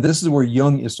 100%. And this is where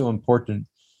Jung is so important,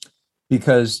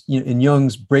 because in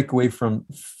Jung's breakaway from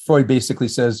Freud basically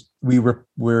says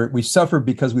we suffer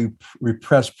because we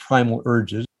repress primal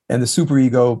urges, and the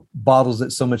superego bottles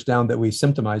it so much down that we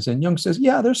symptomize. And Jung says,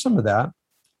 yeah, there's some of that,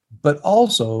 but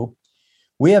also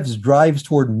we have drives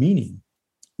toward meaning.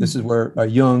 This is where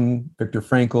Jung, Viktor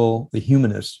Frankl, the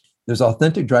humanists, there's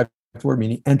authentic drive toward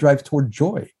meaning and drive toward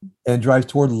joy and drive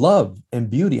toward love and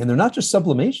beauty. And they're not just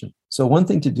sublimation. So one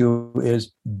thing to do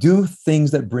is do things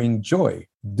that bring joy,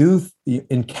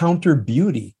 encounter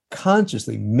beauty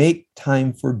consciously, make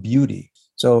time for beauty.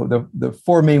 So the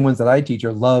four main ones that I teach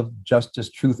are love,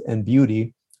 justice, truth, and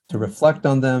beauty, to reflect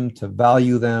on them, to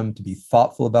value them, to be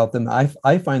thoughtful about them.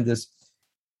 I find this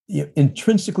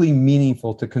intrinsically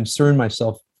meaningful to concern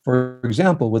myself, for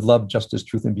example, with love, justice,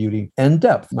 truth, and beauty, and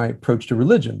depth. My approach to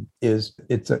religion is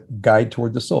it's a guide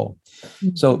toward the soul.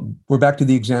 So we're back to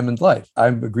the examined life. I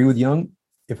agree with Jung.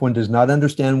 If one does not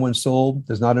understand one's soul,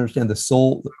 does not understand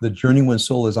the journey one's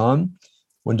soul is on,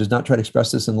 one does not try to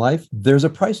express this in life, there's a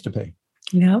price to pay.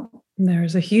 Yeah,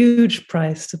 there's a huge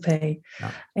price to pay.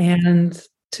 Yeah. And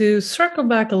to circle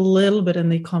back a little bit in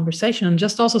the conversation, and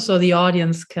just also so the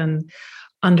audience can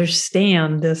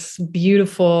understand this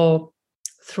beautiful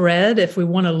thread, if we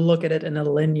want to look at it in a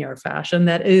linear fashion,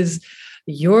 that is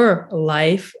your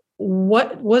life.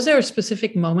 What was there a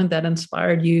specific moment that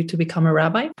inspired you to become a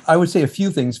rabbi? I would say a few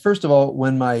things. First of all,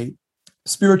 when my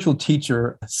spiritual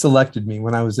teacher selected me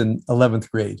when I was in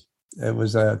 11th grade, it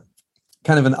was a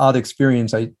kind of an odd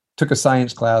experience. I took a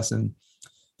science class and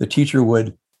the teacher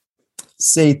would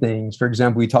say things. For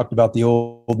example, we talked about the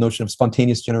old notion of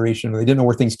spontaneous generation, where they didn't know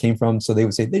where things came from. So they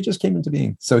would say, they just came into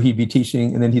being. So he'd be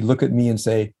teaching, and then he'd look at me and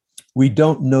say, we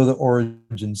don't know the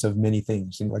origins of many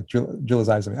things. And like drill his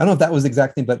eyes at me. I don't know if that was the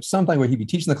exact thing, but sometime where he'd be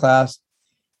teaching the class,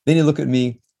 then he'd look at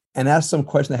me and ask some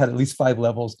question that had at least 5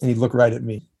 levels, and he'd look right at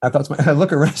me. I thought, I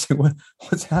look around and say,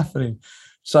 what's happening?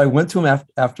 So I went to him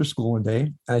after school one day,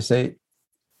 and I say,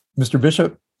 Mr.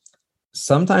 Bishop,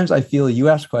 sometimes I feel you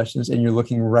ask questions and you're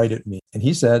looking right at me. And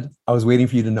he said, I was waiting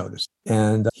for you to notice.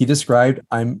 And he described,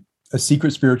 I'm a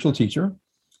secret spiritual teacher.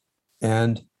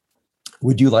 And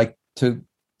would you like to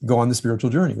go on the spiritual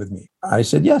journey with me? I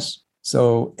said, yes.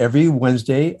 So every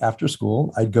Wednesday after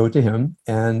school, I'd go to him,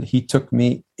 and he took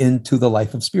me into the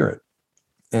life of spirit.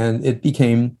 And it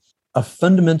became a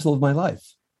fundamental of my life,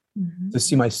 to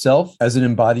see myself as an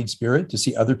embodied spirit, to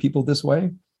see other people this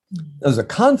way. There was a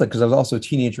conflict because I was also a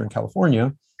teenager in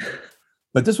California,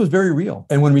 but this was very real.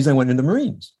 And one reason I went into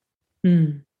Marines,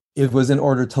 it was in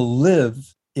order to live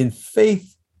in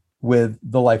faith with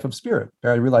the life of spirit.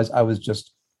 I realized I was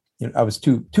just, I was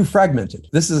too fragmented.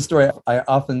 This is a story I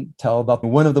often tell about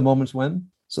one of the moments when,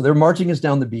 so they're marching us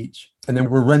down the beach, and then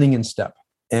we're running in step,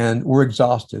 and we're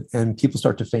exhausted, and people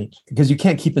start to faint because you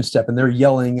can't keep in step, and they're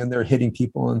yelling and they're hitting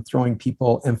people and throwing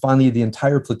people. And finally, the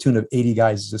entire platoon of 80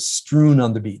 guys is just strewn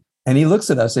on the beach. And he looks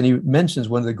at us and he mentions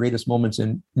one of the greatest moments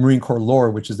in Marine Corps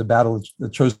lore, which is the Battle of the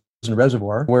Chosin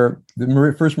Reservoir, where the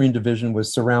 1st Marine Division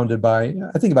was surrounded by,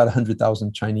 I think, about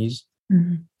 100,000 Chinese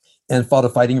and fought a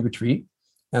fighting retreat.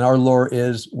 And our lore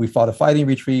is we fought a fighting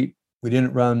retreat. We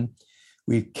didn't run.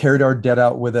 We carried our dead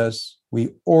out with us.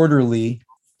 We orderly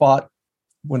fought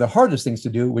one of the hardest things to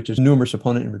do, which is numerous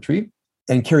opponent in retreat,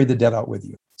 and carry the dead out with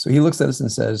you. So he looks at us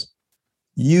and says,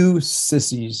 you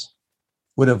sissies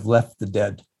would have left the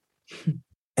dead.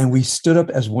 And we stood up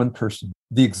as one person.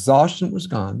 The exhaustion was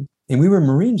gone, and we were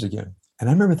Marines again. And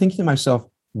I remember thinking to myself,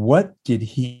 what did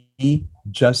he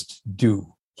just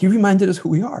do? He reminded us who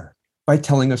we are by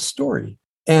telling a story.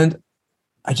 And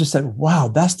I just said, wow,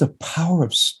 that's the power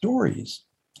of stories.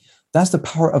 That's the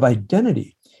power of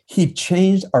identity. He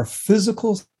changed our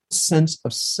physical sense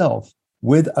of self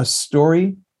with a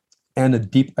story and a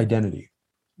deep identity.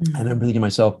 And I'm thinking to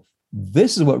myself,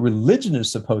 this is what religion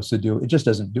is supposed to do. It just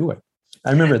doesn't do it.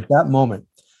 I remember at that moment,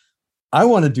 I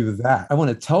want to do that. I want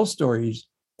to tell stories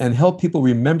and help people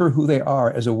remember who they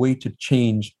are as a way to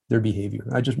change their behavior.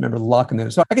 I just remember locking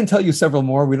that. So I can tell you several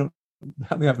more. We don't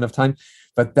have enough time,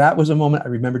 but that was a moment I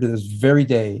remember to this very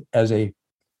day as a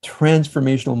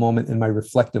transformational moment in my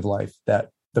reflective life, that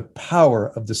the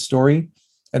power of the story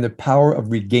and the power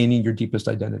of regaining your deepest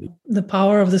identity. The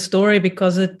power of the story,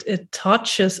 because it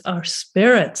touches our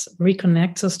spirits,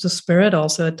 reconnects us to spirit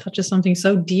also. It touches something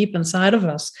so deep inside of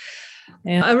us.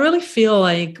 And I really feel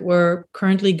like we're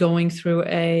currently going through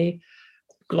a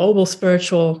global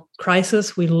spiritual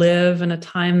crisis. We live in a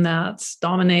time that's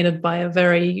dominated by a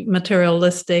very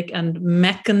materialistic and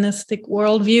mechanistic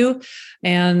worldview.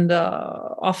 And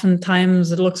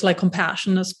oftentimes it looks like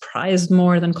compassion is prized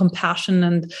more than compassion,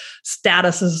 and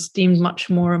status is deemed much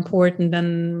more important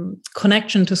than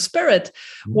connection to spirit.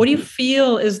 What do you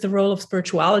feel is the role of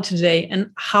spirituality today, and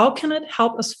how can it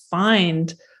help us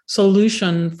find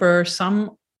solution for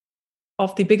some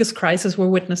of the biggest crises we're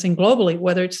witnessing globally,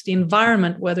 whether it's the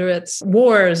environment, whether it's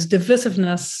wars,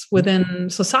 divisiveness within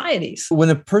societies? When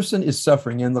a person is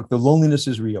suffering, and look, the loneliness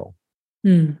is real,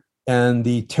 and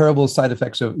the terrible side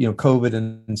effects of COVID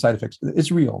and side effects,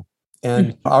 it's real.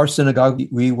 And our synagogue,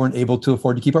 we weren't able to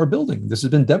afford to keep our building. This has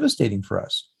been devastating for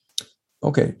us.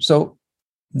 Okay, so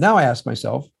now I ask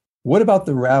myself, what about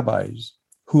the rabbis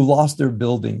who lost their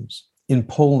buildings in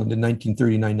Poland in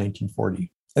 1939,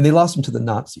 1940? And they lost them to the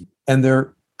Nazis. And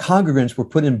their congregants were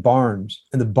put in barns,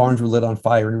 and the barns were lit on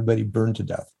fire, and everybody burned to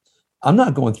death. I'm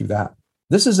not going through that.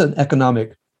 This is an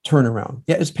economic turnaround.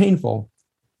 Yeah, it's painful,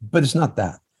 but it's not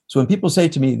that. So when people say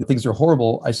to me that things are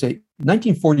horrible, I say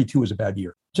 1942 was a bad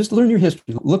year. Just learn your history.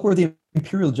 Look where the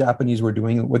Imperial Japanese were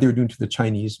doing, what they were doing to the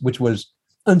Chinese, which was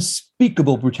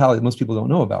unspeakable brutality that most people don't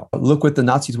know about. Look what the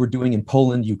Nazis were doing in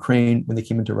Poland, Ukraine, when they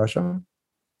came into Russia.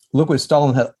 Look what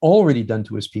Stalin had already done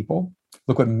to his people.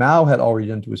 Look what Mao had already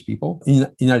done to his people. In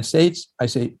the United States, I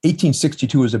say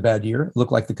 1862 was a bad year. It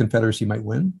looked like the Confederacy might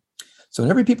win. So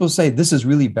whenever people say this is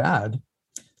really bad,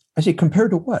 I say,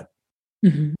 compared to what?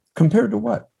 Compared to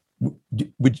what?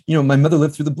 My mother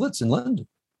lived through the Blitz in London.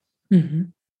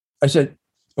 I said,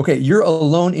 okay, you're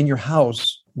alone in your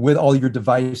house with all your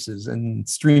devices and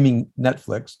streaming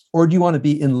Netflix, or do you want to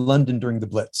be in London during the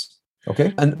Blitz?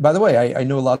 Okay. And by the way, I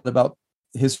know a lot about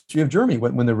history of Germany.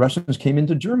 When the Russians came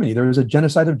into Germany, there was a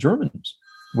genocide of Germans.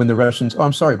 When the Russians,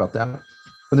 I'm sorry about that.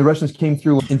 When the Russians came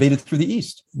through, invaded through the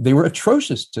East, they were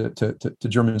atrocious to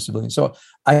German civilians. So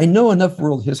I know enough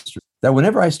world history that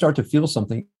whenever I start to feel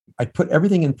something, I put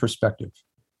everything in perspective.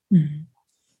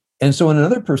 And so when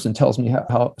another person tells me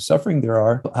how suffering there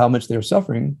are, how much they're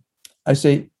suffering, I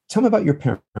say, tell me about your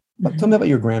parents. Tell me about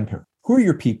your grandparents. Who are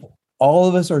your people? All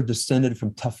of us are descended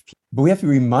from tough people, but we have to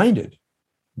be reminded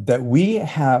that we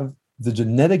have the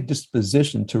genetic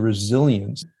disposition to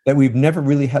resilience that we've never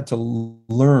really had to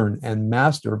learn and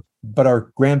master, but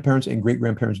our grandparents and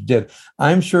great-grandparents did.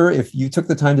 I'm sure if you took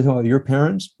the time to tell about your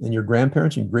parents and your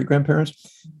grandparents and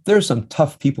great-grandparents, there's some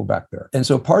tough people back there. And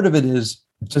so part of it is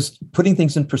just putting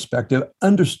things in perspective,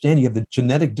 understanding you have the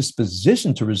genetic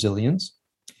disposition to resilience,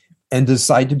 and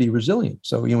decide to be resilient.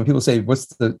 So, when people say, what's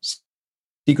the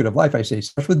secret of life? I say,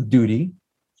 start with duty,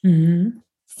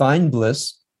 find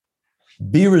bliss,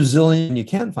 be resilient when you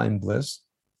can't find bliss,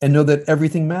 and know that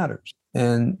everything matters.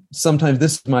 And sometimes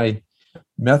this is my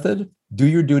method: do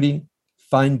your duty,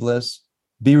 find bliss,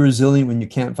 be resilient when you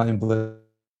can't find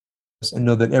bliss, and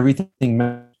know that everything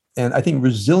matters. And I think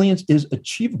resilience is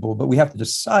achievable, but we have to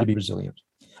decide to be resilient.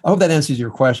 I hope that answers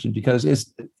your question, because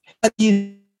it's not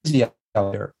easy out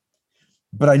there,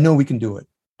 but I know we can do it.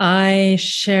 I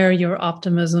share your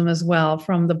optimism as well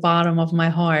from the bottom of my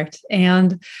heart.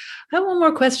 And I have one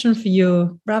more question for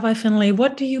you, Rabbi Finley.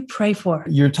 What do you pray for?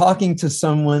 You're talking to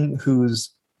someone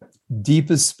whose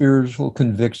deepest spiritual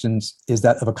convictions is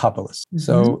that of a Kabbalist.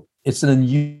 So it's an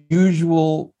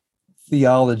unusual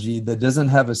theology that doesn't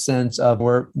have a sense of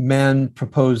where man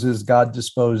proposes, God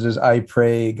disposes, I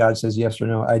pray, God says yes or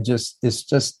no. It's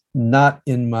just not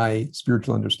in my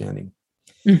spiritual understanding.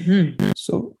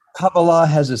 So Kabbalah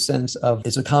has a sense of,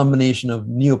 it's a combination of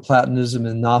Neoplatonism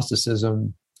and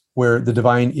Gnosticism, where the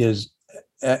divine is,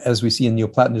 as we see in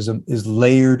Neoplatonism, is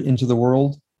layered into the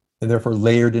world and therefore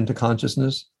layered into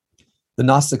consciousness. The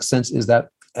Gnostic sense is that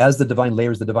as the divine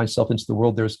layers the divine self into the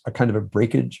world, there's a kind of a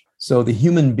breakage. So the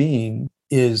human being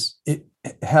has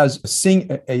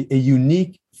a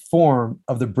unique form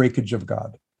of the breakage of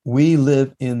God. We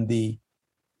live in the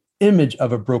image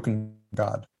of a broken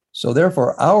God. So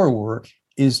therefore, our work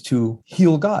is to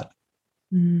heal God.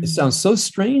 It sounds so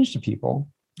strange to people,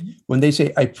 When they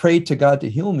say, I prayed to God to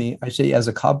heal me, I say, as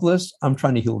a Kabbalist, I'm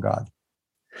trying to heal God.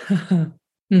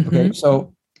 Mm-hmm. Okay,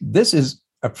 so this is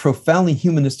a profoundly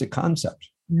humanistic concept.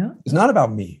 Yeah. It's not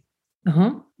about me.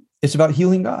 Uh-huh. It's about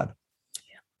healing God.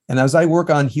 And as I work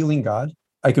on healing God,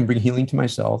 I can bring healing to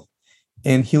myself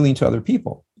and healing to other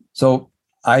people. So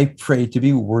I pray to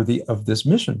be worthy of this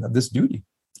mission, of this duty.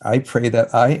 I pray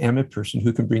that I am a person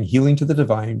who can bring healing to the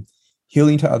divine,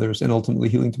 healing to others, and ultimately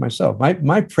healing to myself.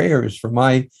 My prayer is for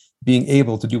my being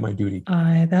able to do my duty.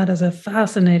 That is a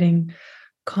fascinating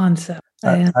concept.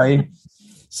 I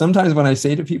sometimes when I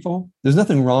say to people, there's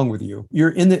nothing wrong with you.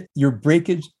 Your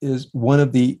breakage is one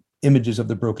of the images of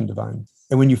the broken divine.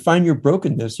 And when you find your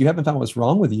brokenness, you haven't found what's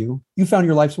wrong with you. You found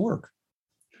your life's work.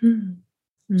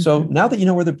 Mm-hmm. So now that you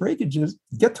know where the breakage is,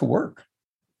 get to work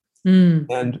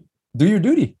and do your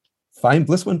duty. Find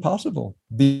bliss when possible.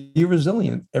 Be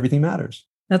resilient. Everything matters.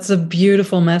 That's a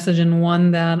beautiful message, and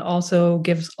one that also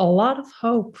gives a lot of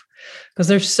hope, because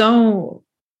there's so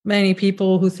many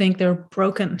people who think they're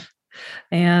broken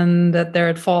and that they're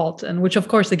at fault, and which of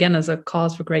course again is a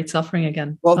cause for great suffering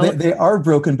again. Well, they are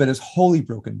broken, but it's holy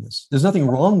brokenness. There's nothing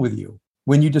wrong with you.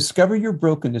 When you discover your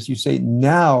brokenness, you say,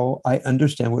 now I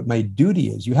understand what my duty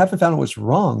is. You haven't found what's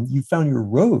wrong. You found your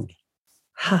road.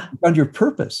 You found your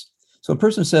purpose. So a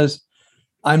person says,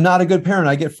 I'm not a good parent.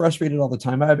 I get frustrated all the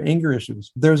time. I have anger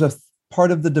issues. There's a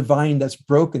part of the divine that's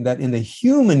broken that in the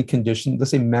human condition,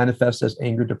 let's say manifests as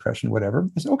anger, depression, whatever.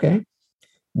 I say, okay,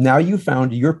 now you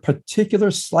found your particular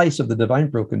slice of the divine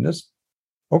brokenness.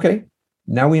 Okay,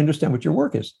 now we understand what your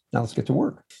work is. Now let's get to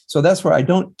work. So that's where I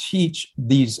don't teach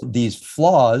these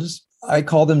flaws. I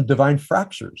call them divine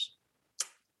fractures.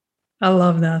 I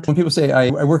love that. When people say, I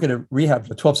work at a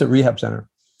 12-step rehab center,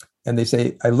 and they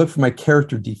say, I look for my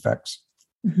character defects.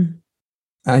 Mm-hmm.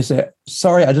 And I say,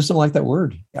 sorry, I just don't like that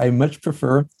word. I much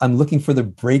prefer, I'm looking for the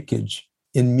breakage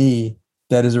in me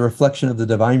that is a reflection of the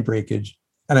divine breakage.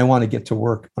 And I want to get to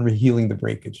work on healing the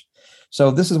breakage. So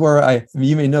this is where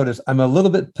you may notice, I'm a little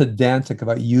bit pedantic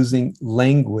about using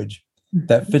language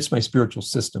that fits my spiritual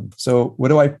system. So what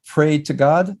do I pray to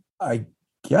God? I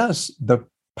guess the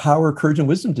power, courage, and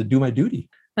wisdom to do my duty.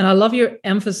 And I love your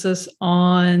emphasis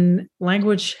on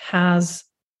language has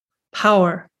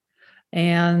power.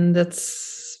 And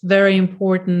it's very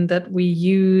important that we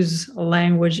use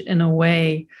language in a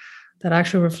way that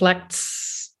actually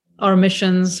reflects our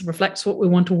missions, reflects what we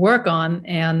want to work on.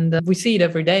 And we see it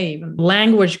every day. Even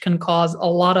language can cause a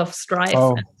lot of strife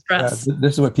and stress. Yeah.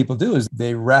 This is what people do, is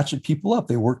they ratchet people up.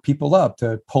 They work people up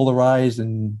to polarize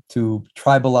and to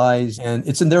tribalize. And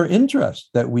it's in their interest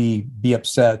that we be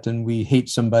upset and we hate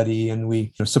somebody and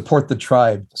we support the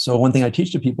tribe. So one thing I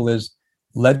teach to people is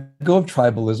let go of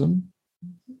tribalism,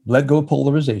 let go of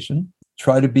polarization,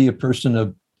 try to be a person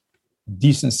of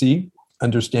decency,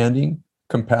 understanding,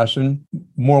 compassion,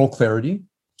 moral clarity,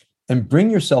 and bring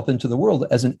yourself into the world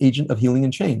as an agent of healing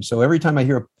and change. So every time I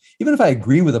hear, even if I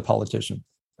agree with a politician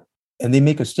and they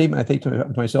make a statement, I think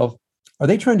to myself, are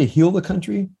they trying to heal the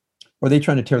country or are they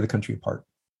trying to tear the country apart?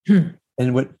 And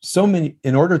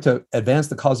in order to advance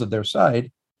the cause of their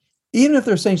side, even if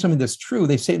they're saying something that's true,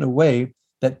 they say it in a way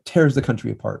that tears the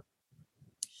country apart.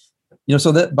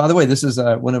 So that, by the way, this is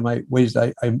one of my ways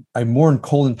I mourn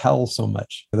Colin Powell so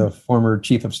much, the former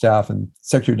chief of staff and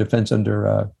Secretary of Defense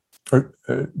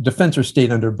Defense or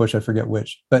State under Bush, I forget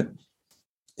which. But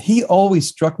he always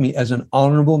struck me as an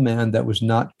honorable man that was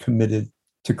not committed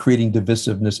to creating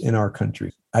divisiveness in our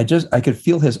country. I could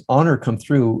feel his honor come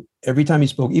through every time he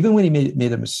spoke, even when he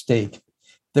made a mistake.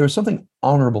 There was something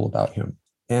honorable about him.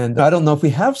 And I don't know if we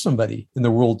have somebody in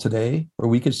the world today where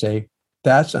we could say,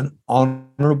 that's an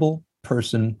honorable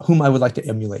person whom I would like to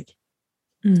emulate.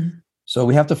 So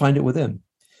we have to find it within.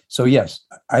 So yes,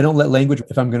 I don't let language,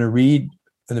 if I'm going to read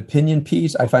an opinion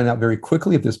piece, I find out very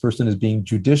quickly if this person is being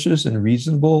judicious and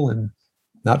reasonable and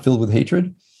not filled with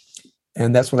hatred.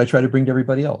 And that's what I try to bring to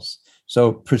everybody else.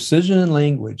 So precision in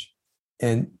language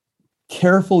and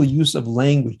careful use of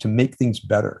language to make things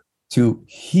better, to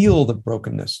heal the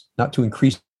brokenness, not to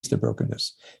increase the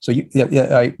brokenness. So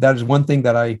that is one thing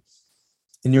that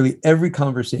in nearly every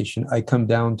conversation, I come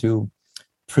down to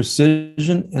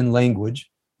precision and language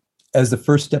as the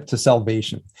first step to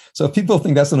salvation. So if people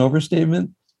think that's an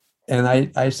overstatement, and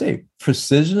I say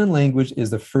precision and language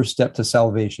is the first step to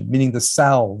salvation, meaning the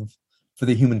salve for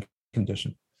the human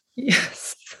condition.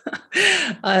 Yes.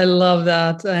 I love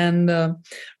that. And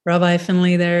Rabbi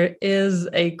Finley, there is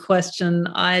a question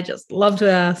I just love to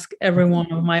ask every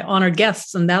one of my honored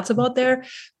guests, and that's about their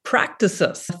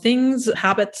practices, things,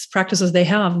 habits, practices they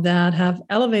have that have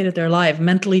elevated their life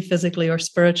mentally, physically, or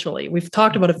spiritually. We've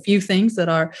talked about a few things that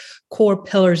are core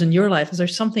pillars in your life. Is there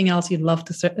something else you'd love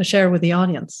to share with the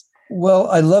audience? Well,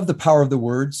 I love the power of the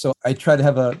word. So I try to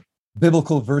have a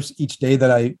biblical verse each day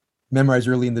that I memorize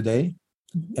early in the day.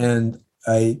 And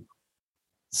I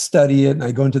study it and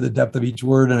I go into the depth of each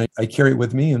word and I carry it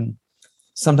with me. And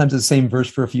sometimes it's the same verse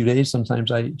for a few days.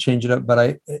 Sometimes I change it up,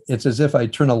 but it's as if I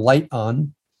turn a light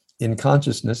on in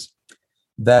consciousness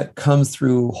that comes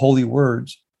through holy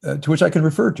words to which I can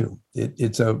refer to.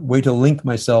 It's a way to link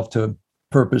myself to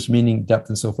purpose, meaning, depth,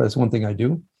 and so forth. That's one thing I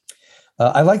do.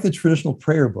 I like the traditional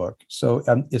prayer book. So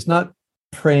it's not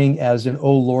praying as in,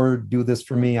 oh, Lord, do this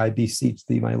for me. I beseech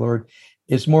thee, my Lord.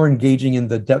 It's more engaging in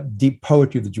the deep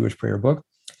poetry of the Jewish prayer book.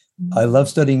 I love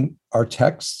studying our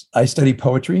texts. I study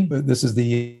poetry. This is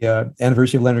the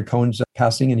anniversary of Leonard Cohen's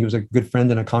passing, and he was a good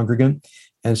friend and a congregant.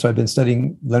 And so I've been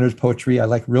studying Leonard's poetry.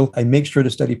 I make sure to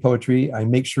study poetry. I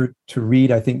make sure to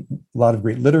read, I think, a lot of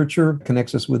great literature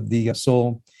connects us with the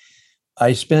soul.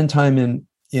 I spend time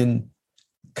in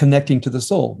connecting to the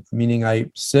soul, meaning I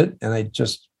sit and I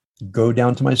just go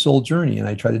down to my soul journey, and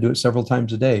I try to do it several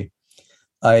times a day.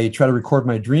 I try to record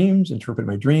my dreams, interpret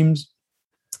my dreams.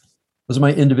 Those are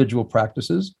my individual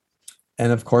practices.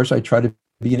 And of course, I try to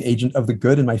be an agent of the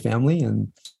good in my family.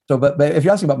 And so, but if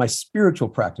you're asking about my spiritual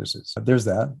practices, there's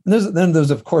that. And then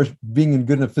there's, of course, being in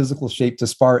good enough physical shape to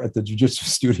spar at the jiu-jitsu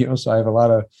studio. So I have a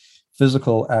lot of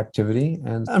physical activity.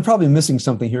 And I'm probably missing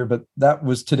something here, but that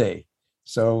was today.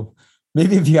 So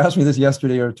maybe if you asked me this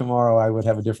yesterday or tomorrow, I would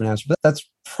have a different answer. But that's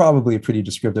probably a pretty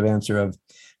descriptive answer of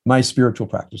my spiritual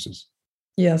practices.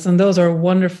 Yes, and those are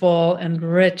wonderful and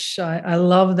rich. I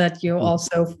love that you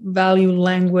also value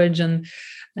language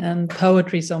and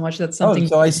poetry so much. That's something.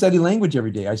 So I study language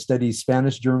every day. I study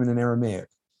Spanish, German, and Aramaic.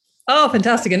 Oh,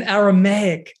 fantastic. And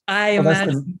Aramaic. I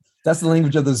imagine. That's the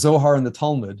language of the Zohar and the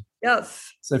Talmud. Yes.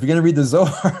 So if you're going to read the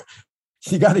Zohar,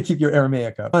 you got to keep your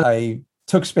Aramaic up. I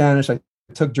took Spanish. I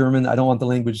took German. I don't want the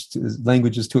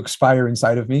languages to expire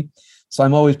inside of me. So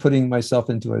I'm always putting myself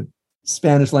into a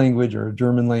Spanish language or a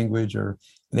German language or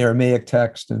an Aramaic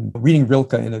text, and reading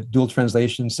Rilke in a dual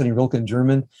translation, studying Rilke in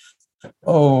German.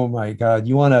 Oh my God,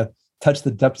 you want to touch the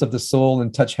depths of the soul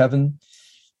and touch heaven?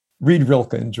 Read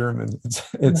Rilke in German.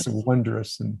 It's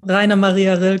wondrous. And Rainer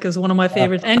Maria Rilke is one of my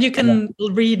favorites. And you can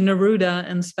read Neruda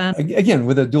in Spanish. Again,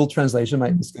 with a dual translation,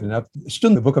 it's good enough.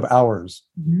 Still, the Book of Hours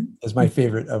is my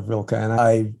favorite of Rilke. And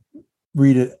I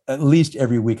read it at least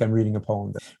every week. I'm reading a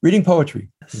poem. Reading poetry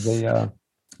is a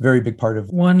very big part of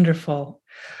it. Wonderful.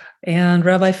 And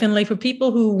Rabbi Finley, for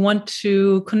people who want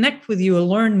to connect with you or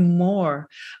learn more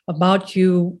about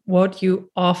you, what you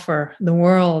offer the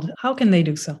world, how can they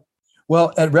do so?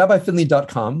 Well, at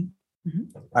rabbifinley.com,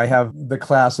 I have the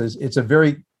classes. It's a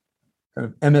very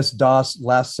kind of MS-DOS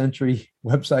last century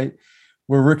website.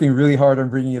 We're working really hard on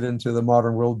bringing it into the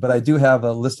modern world, but I do have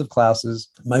a list of classes.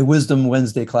 My Wisdom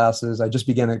Wednesday classes. I just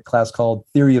began a class called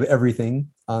Theory of Everything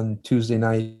on Tuesday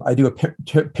night. I do a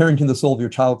Parenting the Soul of Your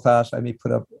Child class I may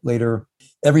put up later.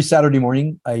 Every Saturday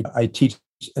morning, I teach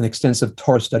an extensive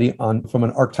Torah study from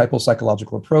an archetypal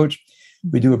psychological approach.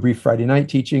 We do a brief Friday night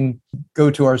teaching. Go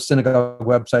to our synagogue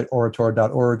website,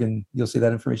 orator.org, and you'll see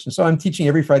that information. So I'm teaching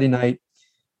every Friday night,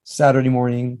 Saturday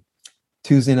morning,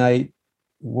 Tuesday night,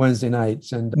 Wednesday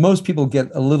nights. And most people get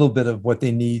a little bit of what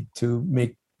they need to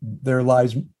make their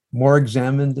lives more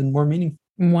examined and more meaningful.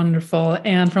 Wonderful.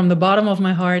 And from the bottom of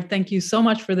my heart, thank you so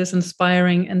much for this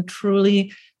inspiring and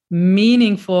truly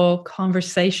meaningful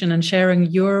conversation and sharing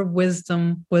your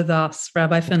wisdom with us,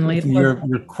 Rabbi Finley. Your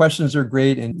questions are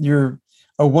great, and you're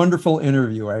a wonderful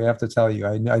interviewer, I have to tell you.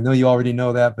 I know you already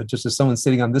know that, but just as someone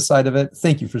sitting on this side of it,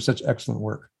 thank you for such excellent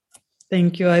work.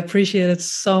 Thank you. I appreciate it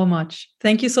so much.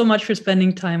 Thank you so much for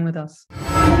spending time with us.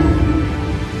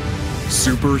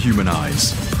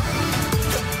 Superhumanize.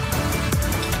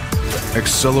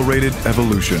 Accelerated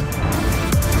evolution.